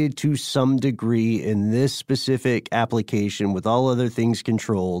mitigated to some degree in this specific application with all other things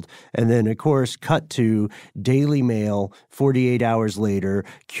controlled. And then, of course, cut to Daily Mail 48 hours later,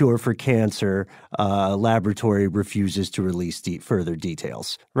 cure for cancer, laboratory refuses to release further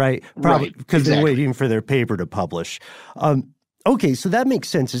details, right? Probably because they're waiting for their paper to publish. Okay, so that makes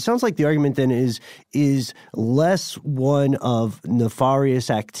sense. It sounds like the argument then is less one of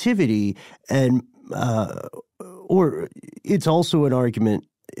nefarious activity and or it's also an argument,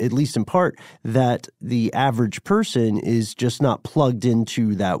 at least in part, that the average person is just not plugged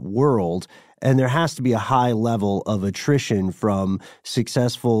into that world, and there has to be a high level of attrition from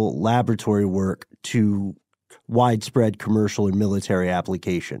successful laboratory work to widespread commercial and military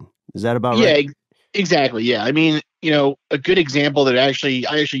application. Is that about right? Yeah, exactly. Yeah, I mean, a good example that I actually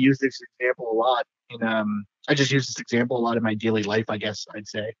use this example a lot I just use this example a lot in my daily life, I guess I'd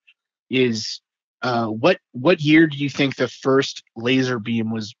say, is what year do you think the first laser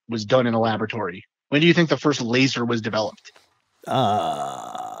beam was done in a laboratory? When do you think the first laser was developed?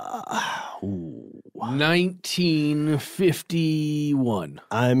 1951.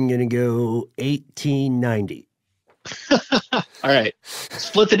 I'm going to go 1890. All right.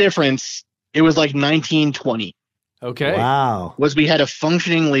 Split the difference. It was like 1920. Okay. Wow. We had a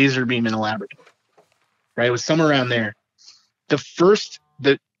functioning laser beam in a laboratory. Right? It was somewhere around there.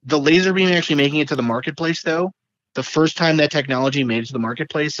 The laser beam actually making it to the marketplace, though, the first time that technology made it to the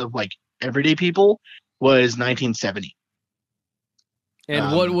marketplace of like everyday people was 1970.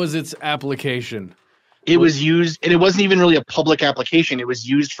 And what was its application? It was used, and it wasn't even really a public application. It was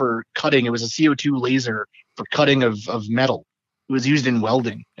used for cutting. It was a CO2 laser for cutting of metal. It was used in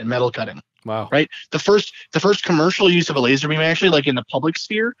welding and metal cutting. Wow. Right. The first commercial use of a laser beam, actually, like in the public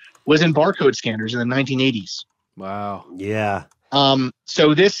sphere, was in barcode scanners in the 1980s. Wow. Yeah.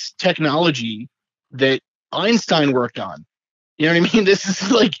 So this technology that Einstein worked on, you know what I mean? This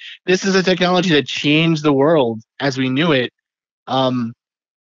is a technology that changed the world as we knew it.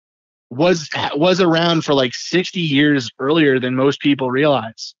 Was around for like 60 years earlier than most people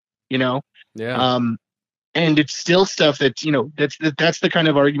realize, Yeah. And it's still stuff that, that's the kind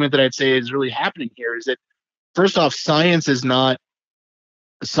of argument that I'd say is really happening here, is that first off, science is not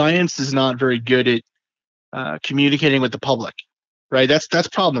very good at communicating with the public, right? That's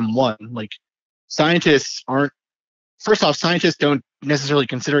problem one. Like scientists don't necessarily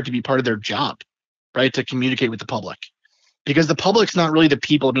consider it to be part of their job, right? To communicate with the public. Because the public's not really the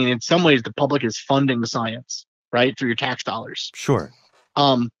people. I mean, in some ways, the public is funding the science, right, through your tax dollars. Sure.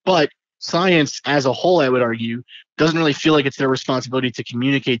 But science as a whole, I would argue, doesn't really feel like it's their responsibility to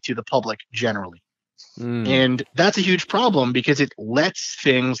communicate to the public generally. And that's a huge problem because it lets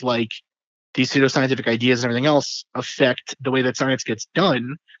things like these pseudoscientific ideas and everything else affect the way that science gets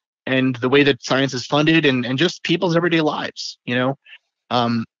done and the way that science is funded and just people's everyday lives. The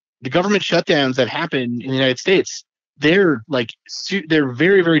government shutdowns that happen in the United States, they're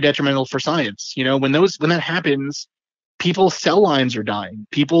very, very detrimental for science. When that happens, people's cell lines are dying.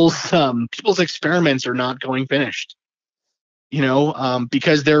 People's experiments are not going finished.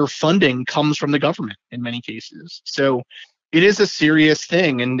 Because their funding comes from the government in many cases. So it is a serious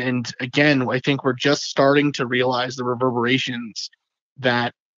thing. And again, I think we're just starting to realize the reverberations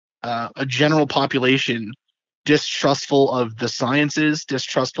that a general population distrustful of the sciences,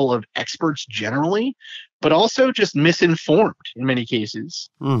 distrustful of experts generally, but also just misinformed in many cases.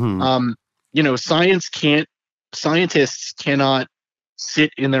 Mm-hmm. Scientists cannot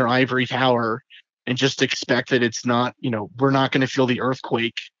sit in their ivory tower and just expect that it's not, we're not going to feel the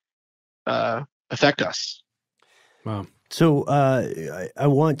earthquake affect us. Wow. So I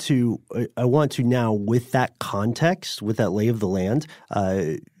want to now, with that context, with that lay of the land,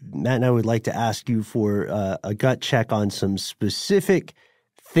 Matt and I would like to ask you for a gut check on some specific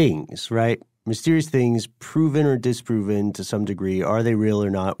things, right? Mysterious things, proven or disproven to some degree. Are they real or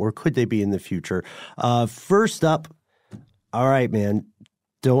not, or could they be in the future? First up, all right, man,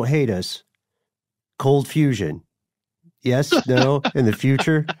 don't hate us. Cold fusion. Yes, no, in the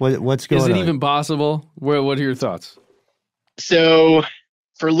future? What's going on? Is it even possible? What are your thoughts? So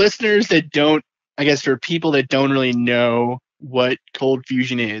for listeners that don't, I guess for people that don't really know what cold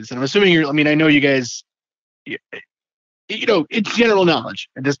fusion is, and I'm assuming I know you guys, it's general knowledge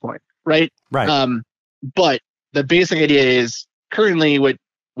at this point, right? Right. But the basic idea is currently what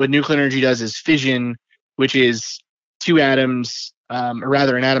nuclear energy does is fission, which is two atoms, or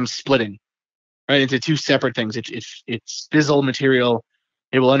rather an atom splitting, right, into two separate things. It's fissile material.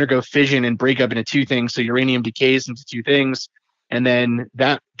 It will undergo fission and break up into two things. So uranium decays into two things, and then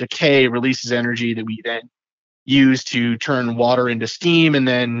that decay releases energy that we then use to turn water into steam and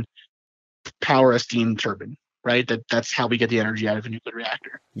then power a steam turbine, right? That's how we get the energy out of a nuclear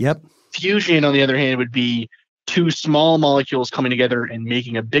reactor. Yep. Fusion, on the other hand, would be two small molecules coming together and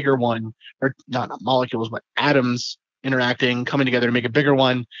making a bigger one, or not molecules, but atoms interacting, coming together to make a bigger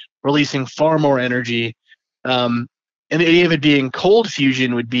one, releasing far more energy. And the idea of it being cold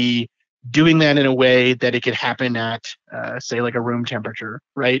fusion would be doing that in a way that it could happen at, say, like a room temperature,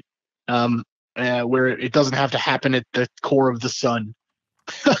 right? Where it doesn't have to happen at the core of the sun.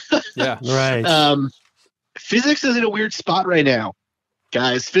 Yeah, right. Physics is in a weird spot right now,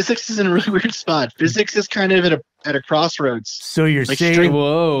 guys. Physics is in a really weird spot. Physics is kind of at a crossroads. So you're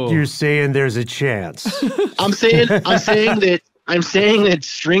saying there's a chance. I'm saying that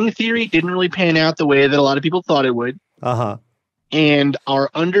string theory didn't really pan out the way that a lot of people thought it would. Uh-huh. And our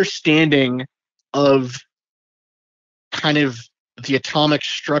understanding of kind of the atomic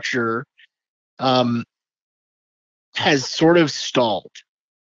structure has sort of stalled.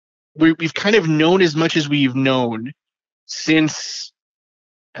 We've kind of known as much as we've known since,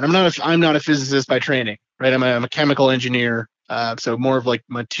 and I'm not a physicist by training, right? I'm a chemical engineer, so more of like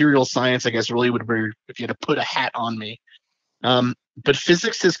material science, I guess, really would be if you had to put a hat on me. But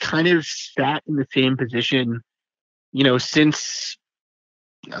physics has kind of sat in the same position, since,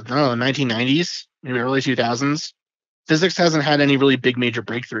 I don't know, the 1990s, maybe early 2000s. Physics hasn't had any really big major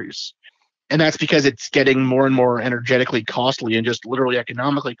breakthroughs. And that's because it's getting more and more energetically costly and just literally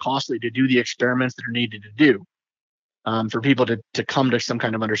economically costly to do the experiments that are needed to do for people to come to some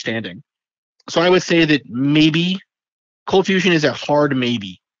kind of understanding. So I would say that maybe cold fusion is a hard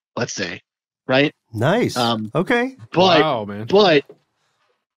maybe, let's say, right? Nice. Okay. But, wow, man. But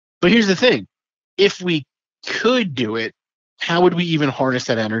here's the thing. If we could do it, how would we even harness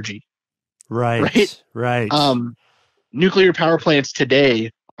that energy? Right. Nuclear power plants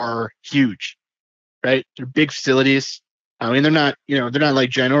today are huge, right? They're big facilities. I mean, they're not like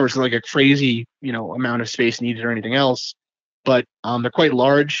ginormous, like a crazy, amount of space needed or anything else, but they're quite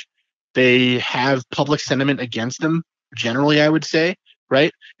large. They have public sentiment against them, generally, I would say,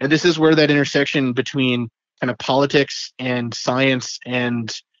 right? And this is where that intersection between kind of politics and science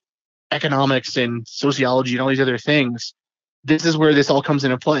and economics and sociology and all these other things, this is where this all comes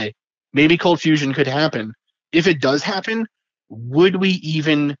into play. Maybe cold fusion could happen. If it does happen, would we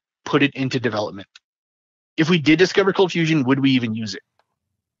even put it into development? If we did discover cold fusion, would we even use it?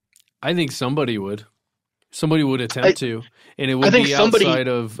 I think somebody would. Somebody would attempt to, and it would be outside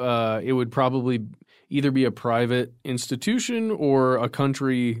of. It would probably either be a private institution or a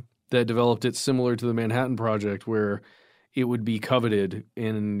country that developed it, similar to the Manhattan Project, where it would be coveted,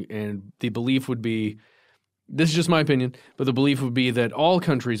 and the belief would be. This is just my opinion, but the belief would be that all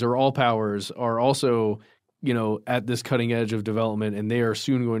countries or all powers are also, at this cutting edge of development, and they are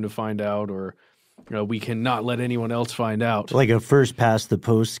soon going to find out, or we cannot let anyone else find out. Like a first past the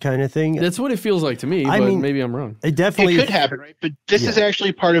post kind of thing? That's what it feels like to me, but maybe I'm wrong. It definitely could happen, right? But this is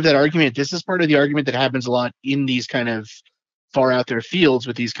actually part of that argument. This is part of the argument that happens a lot in these kind of far out there fields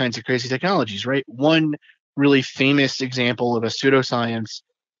with these kinds of crazy technologies, right? One really famous example of a pseudoscience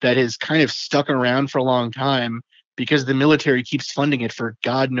that has kind of stuck around for a long time because the military keeps funding it for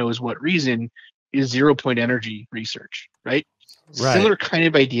God knows what reason is zero-point energy research, right? Right. Similar kind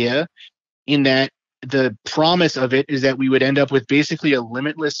of idea in that the promise of it is that we would end up with basically a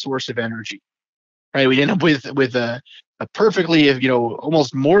limitless source of energy, right? We'd end up with a perfectly,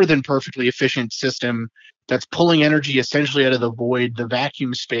 almost more than perfectly efficient system that's pulling energy essentially out of the void, the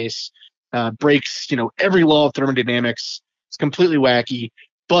vacuum space, breaks, every law of thermodynamics. It's completely wacky,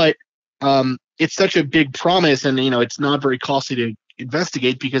 but it's such a big promise, and it's not very costly to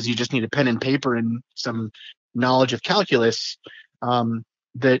investigate because you just need a pen and paper and some knowledge of calculus.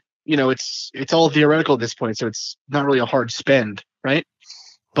 That it's all theoretical at this point, so it's not really a hard spend, right?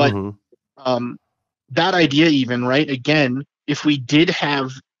 But that idea, even right, again, if we did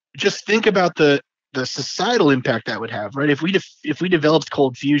have, just think about the societal impact that would have, right? If we developed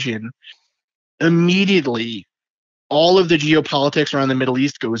cold fusion, immediately all of the geopolitics around the Middle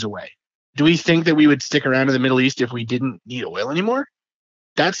East goes away. Do we think that we would stick around in the Middle East if we didn't need oil anymore?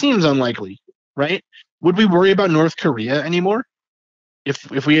 That seems unlikely, right? Would we worry about North Korea anymore?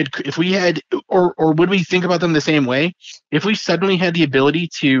 If we had, or would we think about them the same way? If we suddenly had the ability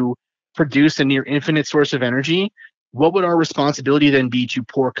to produce a near infinite source of energy, what would our responsibility then be to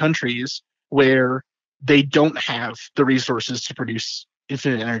poor countries where they don't have the resources to produce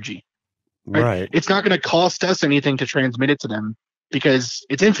infinite energy? Right. It's not going to cost us anything to transmit it to them because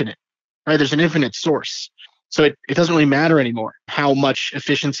it's infinite, right? There's an infinite source. So it doesn't really matter anymore how much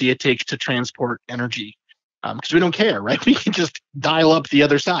efficiency it takes to transport energy, because we don't care, right? We can just dial up the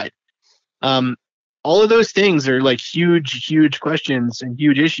other side. All of those things are like huge, huge questions and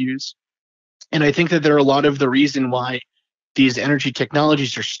huge issues. And I think that they're a lot of the reason why these energy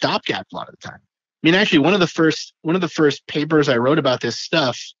technologies are stopgap a lot of the time. I mean, actually, one of the first papers I wrote about this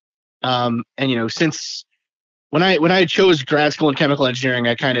stuff, and since when I chose grad school in chemical engineering,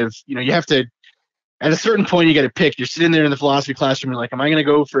 I kind of, you have to, at a certain point, you got to pick. You're sitting there in the philosophy classroom, you're like, am I going to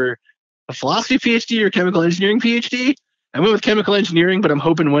go for a philosophy PhD or chemical engineering PhD? I went with chemical engineering, but I'm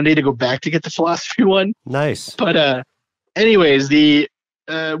hoping one day to go back to get the philosophy one. Nice. But anyways, the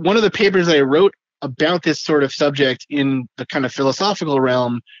one of the papers I wrote about this sort of subject in the kind of philosophical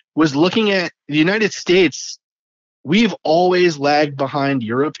realm was looking at the United States. We've always lagged behind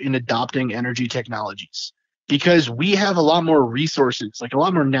Europe in adopting energy technologies because we have a lot more resources, like a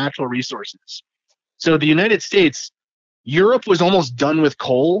lot more natural resources. So the United States, Europe was almost done with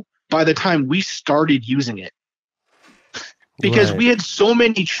coal by the time we started using it because we had so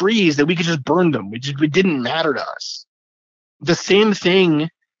many trees that we could just burn them. It didn't matter to us. The same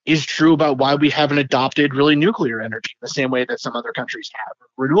thing is true about why we haven't adopted really nuclear energy the same way that some other countries have,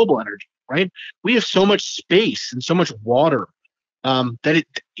 renewable energy, right? We have so much space and so much water that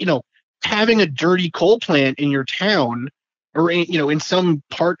having a dirty coal plant in your town or in some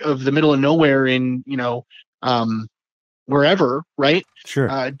part of the middle of nowhere in wherever, right?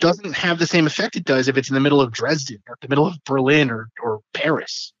 Sure. Doesn't have the same effect it does if it's in the middle of Dresden or the middle of Berlin or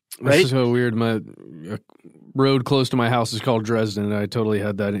Paris. Right? This is so weird. My road close to my house is called Dresden, and I totally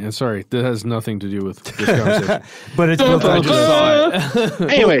had that. And sorry, that has nothing to do with this conversation. But it's built I just saw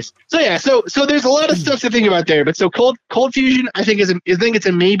it. Anyways, so there's a lot of stuff to think about there. But so cold fusion, I think it's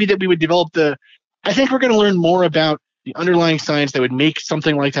a maybe that we would develop I think we're going to learn more about the underlying science that would make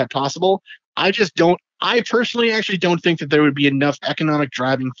something like that possible. I personally actually don't think that there would be enough economic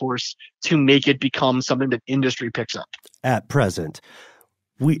driving force to make it become something that industry picks up at present.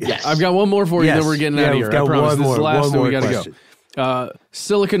 Yes. I've got one more for you, then we're getting out of here. I promise. This is the last, then we got to go.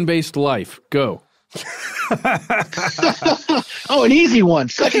 Silicon-based life. Go. Oh, an easy one.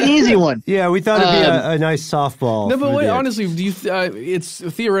 Such an easy one. Yeah, we thought it'd be a nice softball. No, but wait, honestly, do you? It's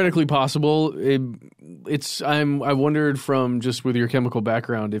theoretically possible. I wondered from just with your chemical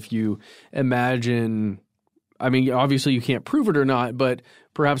background if you imagine. I mean, obviously you can't prove it or not, but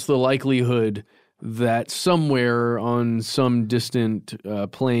perhaps the likelihood that somewhere on some distant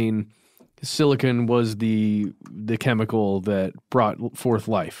plane, silicon was the chemical that brought forth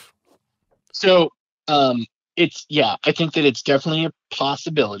life. So I think that it's definitely a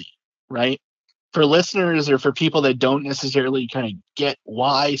possibility, right? For listeners or for people that don't necessarily kind of get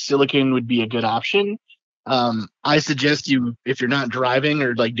why silicon would be a good option, I suggest you, if you're not driving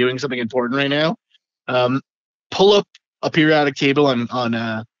or like doing something important right now, pull up a periodic table on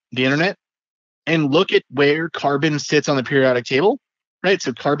the internet and look at where carbon sits on the periodic table, right?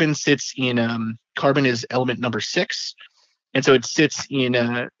 So carbon is element number 6. And so it sits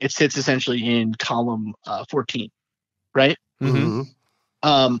essentially in column 14, right?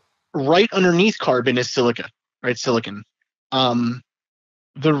 Mm-hmm. Right underneath carbon is silica, right? Silicon.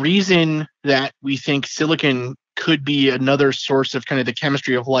 The reason that we think silicon could be another source of kind of the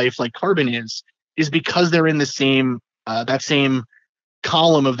chemistry of life like carbon is because they're in the same that same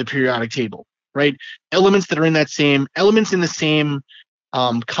column of the periodic table, right? Elements in the same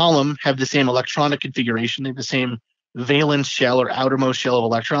column have the same electronic configuration. They have the same valence shell or outermost shell of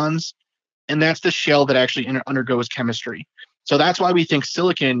electrons. And that's the shell that actually undergoes chemistry. So that's why we think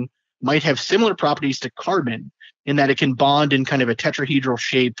silicon might have similar properties to carbon in that it can bond in kind of a tetrahedral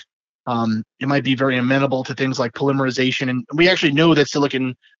shape. It might be very amenable to things like polymerization. And we actually know that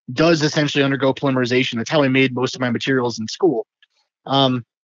silicon does essentially undergo polymerization. That's how I made most of my materials in school.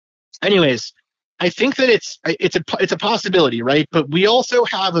 Anyways, I think that it's a possibility, right? But we also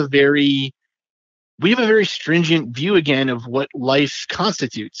have a very stringent view again of what life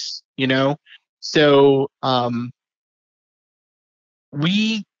constitutes, you know? So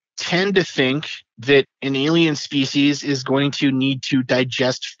we tend to think that an alien species is going to need to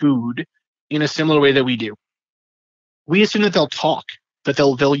digest food in a similar way that we do. We assume that they'll talk, that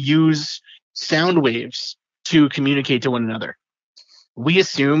they'll use sound waves to communicate to one another. We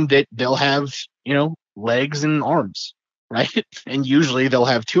assume that they'll have, legs and arms, right? And usually they'll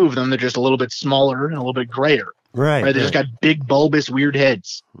have two of them. They're just a little bit smaller and a little bit grayer. Right. They just got big, bulbous, weird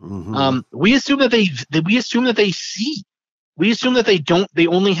heads. Mm-hmm. We assume that they see. We assume that they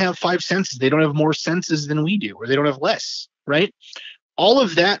only have five senses. They don't have more senses than we do, or they don't have less, right? All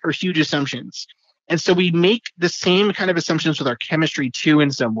of that are huge assumptions. And so we make the same kind of assumptions with our chemistry too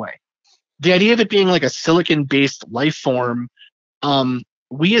in some way. The idea of it being like a silicon-based life form,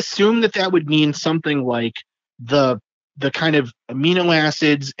 we assume that would mean something like the kind of amino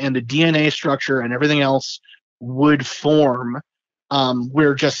acids and the DNA structure and everything else would form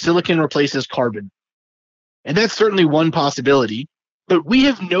where just silicon replaces carbon. And that's certainly one possibility, but we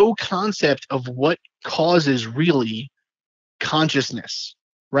have no concept of what causes really consciousness,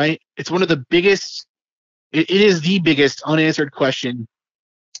 right? It's one of the biggest, it is the biggest unanswered question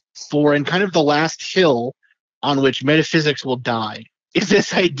and kind of the last hill on which metaphysics will die, is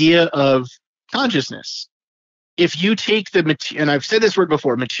this idea of consciousness. If you take and I've said this word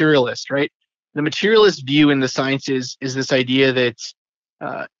before, materialist, right? The materialist view in the sciences is this idea that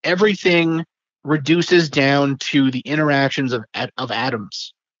everything reduces down to the interactions of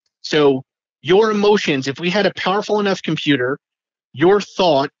atoms. So your emotions, if we had a powerful enough computer, your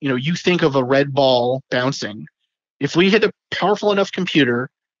thought, you think of a red ball bouncing. If we had a powerful enough computer,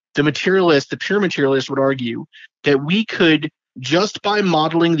 the pure materialist would argue that we could, just by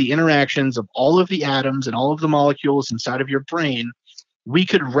modeling the interactions of all of the atoms and all of the molecules inside of your brain, we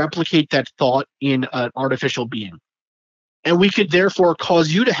could replicate that thought in an artificial being. And we could therefore cause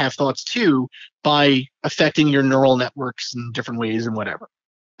you to have thoughts too by affecting your neural networks in different ways and whatever.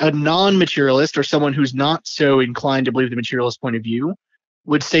 A non-materialist, or someone who's not so inclined to believe the materialist point of view,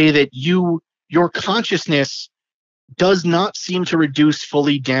 would say that your consciousness does not seem to reduce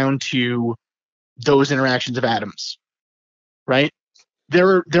fully down to those interactions of atoms, right?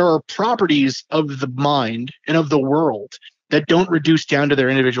 There are properties of the mind and of the world that don't reduce down to their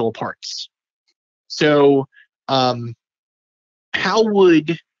individual parts. So how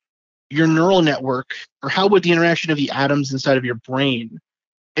would your neural network, or how would the interaction of the atoms inside of your brain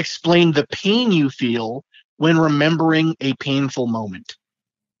explain the pain you feel when remembering a painful moment?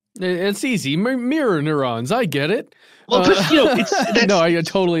 It's easy. Mirror neurons. I get it. Well, no, I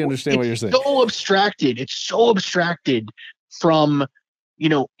totally understand what you're saying. It's so abstracted from,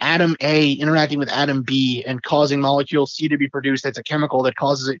 atom A interacting with atom B and causing molecule C to be produced. That's a chemical that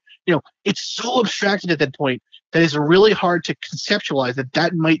causes it. It's so abstracted at that point that it's really hard to conceptualize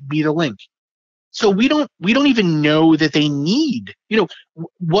that might be the link. So we don't even know that they need,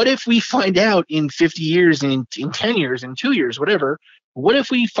 what if we find out in 50 years, in 10 years, in 2 years, whatever, what if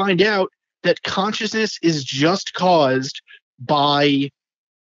we find out that consciousness is just caused by,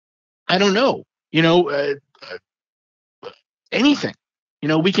 I don't know, anything.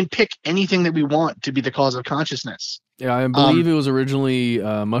 We can pick anything that we want to be the cause of consciousness. Yeah, I believe it was originally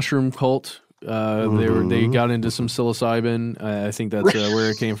a mushroom cult. They got into some psilocybin. I think that's where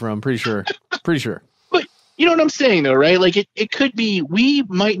it came from. Pretty sure. But you know what I'm saying, though, right? Like it could be, we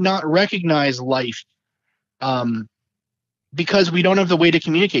might not recognize life because we don't have the way to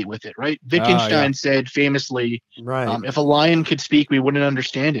communicate with it, right? Wittgenstein said famously, right. If a lion could speak, we wouldn't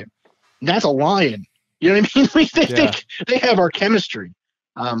understand him. And that's a lion. You know what I mean? They have our chemistry.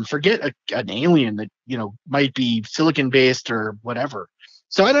 Forget an alien that, might be silicon-based or whatever.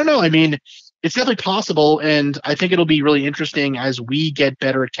 So I don't know. I mean, it's definitely possible, and I think it'll be really interesting as we get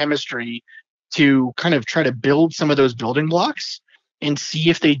better at chemistry to kind of try to build some of those building blocks and see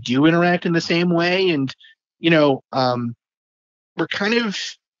if they do interact in the same way. And,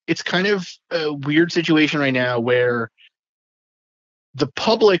 it's kind of a weird situation right now where the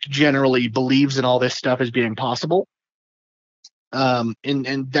public generally believes in all this stuff as being possible.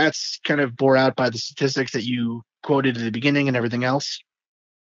 And that's kind of bore out by the statistics that you quoted at the beginning and everything else.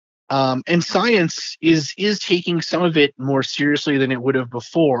 And science is taking some of it more seriously than it would have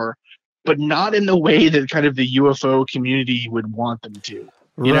before, but not in the way that kind of the UFO community would want them to.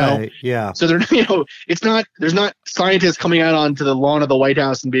 You know? Yeah. So it's not, there's not scientists coming out onto the lawn of the White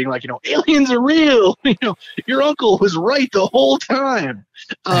House and being like, aliens are real. Your uncle was right the whole time.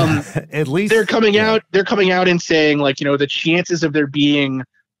 At least they're coming out and saying like, the chances of there being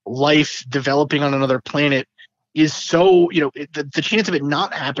life developing on another planet is so, the chance of it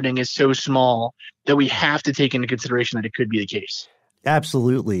not happening is so small that we have to take into consideration that it could be the case.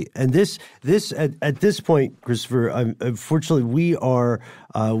 Absolutely. And this at this point, Christopher, unfortunately, we are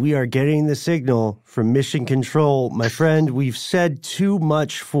getting the signal from Mission Control. My friend, we've said too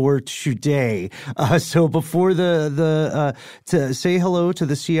much for today. So before to say hello to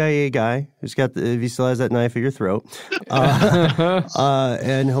the CIA guy who's got if he still has that knife at your throat,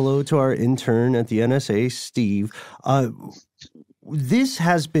 and hello to our intern at the NSA, Steve. This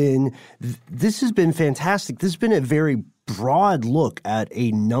has been fantastic. This has been a very broad look at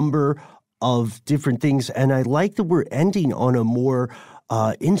a number of different things, and I like that we're ending on a more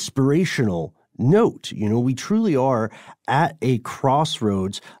inspirational note. We truly are at a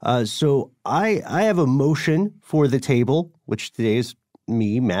crossroads. So I have a motion for the table, which today is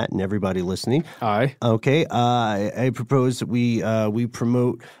me, Matt, and everybody listening. Aye. Okay. I propose that we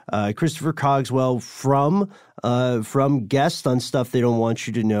promote Christopher Cogswell from guests on stuff they don't want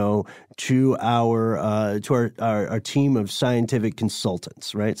you to know to our team of scientific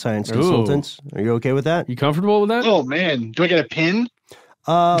consultants, right? Science consultants. Are you okay with that? You comfortable with that? Oh man, do I get a pin?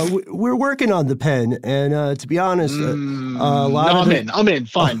 We're working on the pen, and to be honest, a lot of I'm in.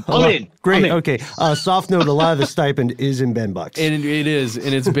 Fine, I'm in. Great. I'm in. Okay. Soft note: a lot of the stipend is in Ben bucks, and it is,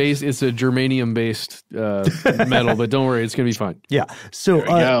 and it's based. It's a germanium based metal, but don't worry, it's gonna be fine. Yeah. So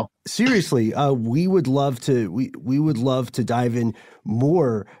go. Seriously, we would love to. We would love to dive in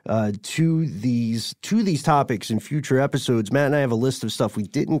more to these topics in future episodes. Matt and I have a list of stuff we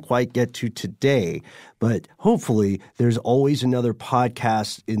didn't quite get to today, but hopefully there's always another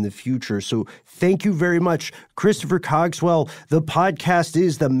podcast in the future. So thank you very much, Christopher Cogswell. The podcast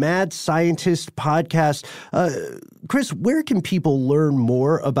is the Mad Scientist Podcast. Chris, where can people learn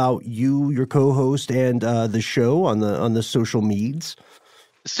more about you, your co-host, and the show on the social medias?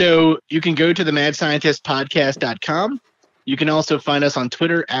 So you can go to the madscientistpodcast.com. You can also find us on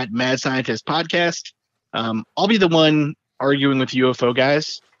Twitter at Mad Scientist Podcast. I'll be the one arguing with UFO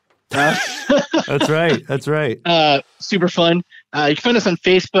guys. That's right. That's right. Super fun. You can find us on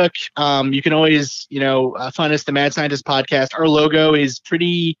Facebook. You can always, find us the Mad Scientist Podcast. Our logo is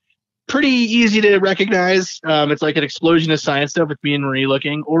pretty easy to recognize. It's like an explosion of science stuff with me and Marie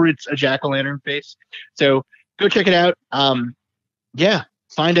looking, or it's a jack-o'-lantern face. So go check it out. Yeah.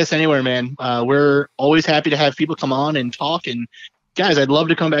 Find us anywhere, man. We're always happy to have people come on and talk. And guys, I'd love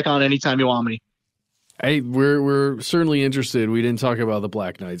to come back on anytime you want me. Hey, we're certainly interested. We didn't talk about the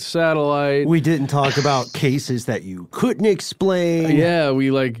Black Knight satellite. We didn't talk about cases that you couldn't explain. Yeah,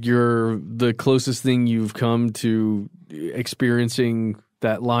 we like the closest thing you've come to experiencing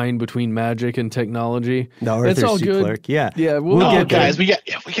that line between magic and technology. No, Arthur That's all C. good. Clarke. Yeah, yeah. We'll get guys, we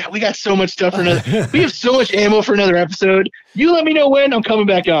got so much stuff for another. We have so much ammo for another episode. You let me know when I'm coming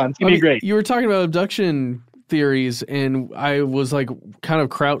back on. It's gonna be great. You were talking about abduction theories, and I was like kind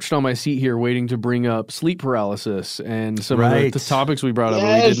of crouched on my seat here, waiting to bring up sleep paralysis and some of the topics we brought up.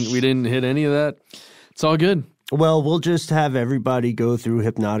 We didn't hit any of that. It's all good. Well, we'll just have everybody go through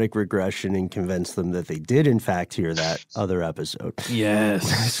hypnotic regression and convince them that they did, in fact, hear that other episode.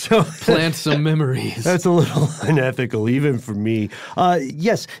 Yes. So plant some memories. That's a little unethical, even for me.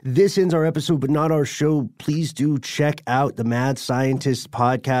 Yes, this ends our episode, but not our show. Please do check out the Mad Scientist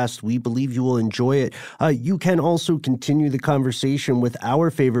Podcast. We believe you will enjoy it. You can also continue the conversation with our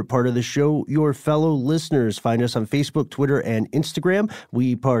favorite part of the show, your fellow listeners. Find us on Facebook, Twitter, and Instagram.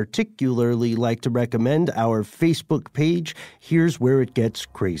 We particularly like to recommend our Facebook page. Here's where it gets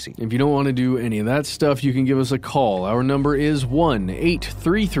crazy. If you don't want to do any of that stuff, you can give us a call. Our number is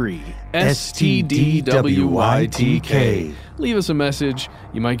 1-833-STDWYTK. Leave us a message.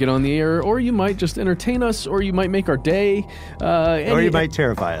 You might get on the air, or you might just entertain us, or you might make our day. Or you might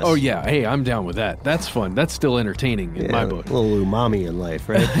terrify us. Oh, yeah. Hey, I'm down with that. That's fun. That's still entertaining in my book. A little umami in life,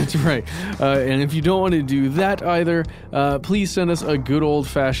 right? That's right. And if you don't want to do that either, please send us a good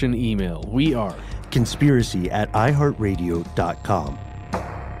old-fashioned email. We are conspiracy@iHeartRadio.com.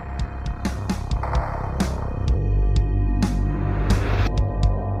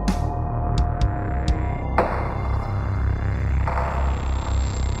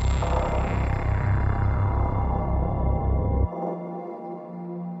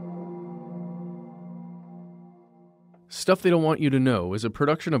 Stuff They Don't Want You to Know is a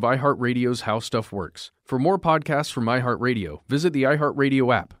production of iHeartRadio's How Stuff Works. For more podcasts from iHeartRadio, visit the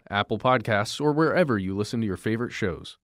iHeartRadio app, Apple Podcasts, or wherever you listen to your favorite shows.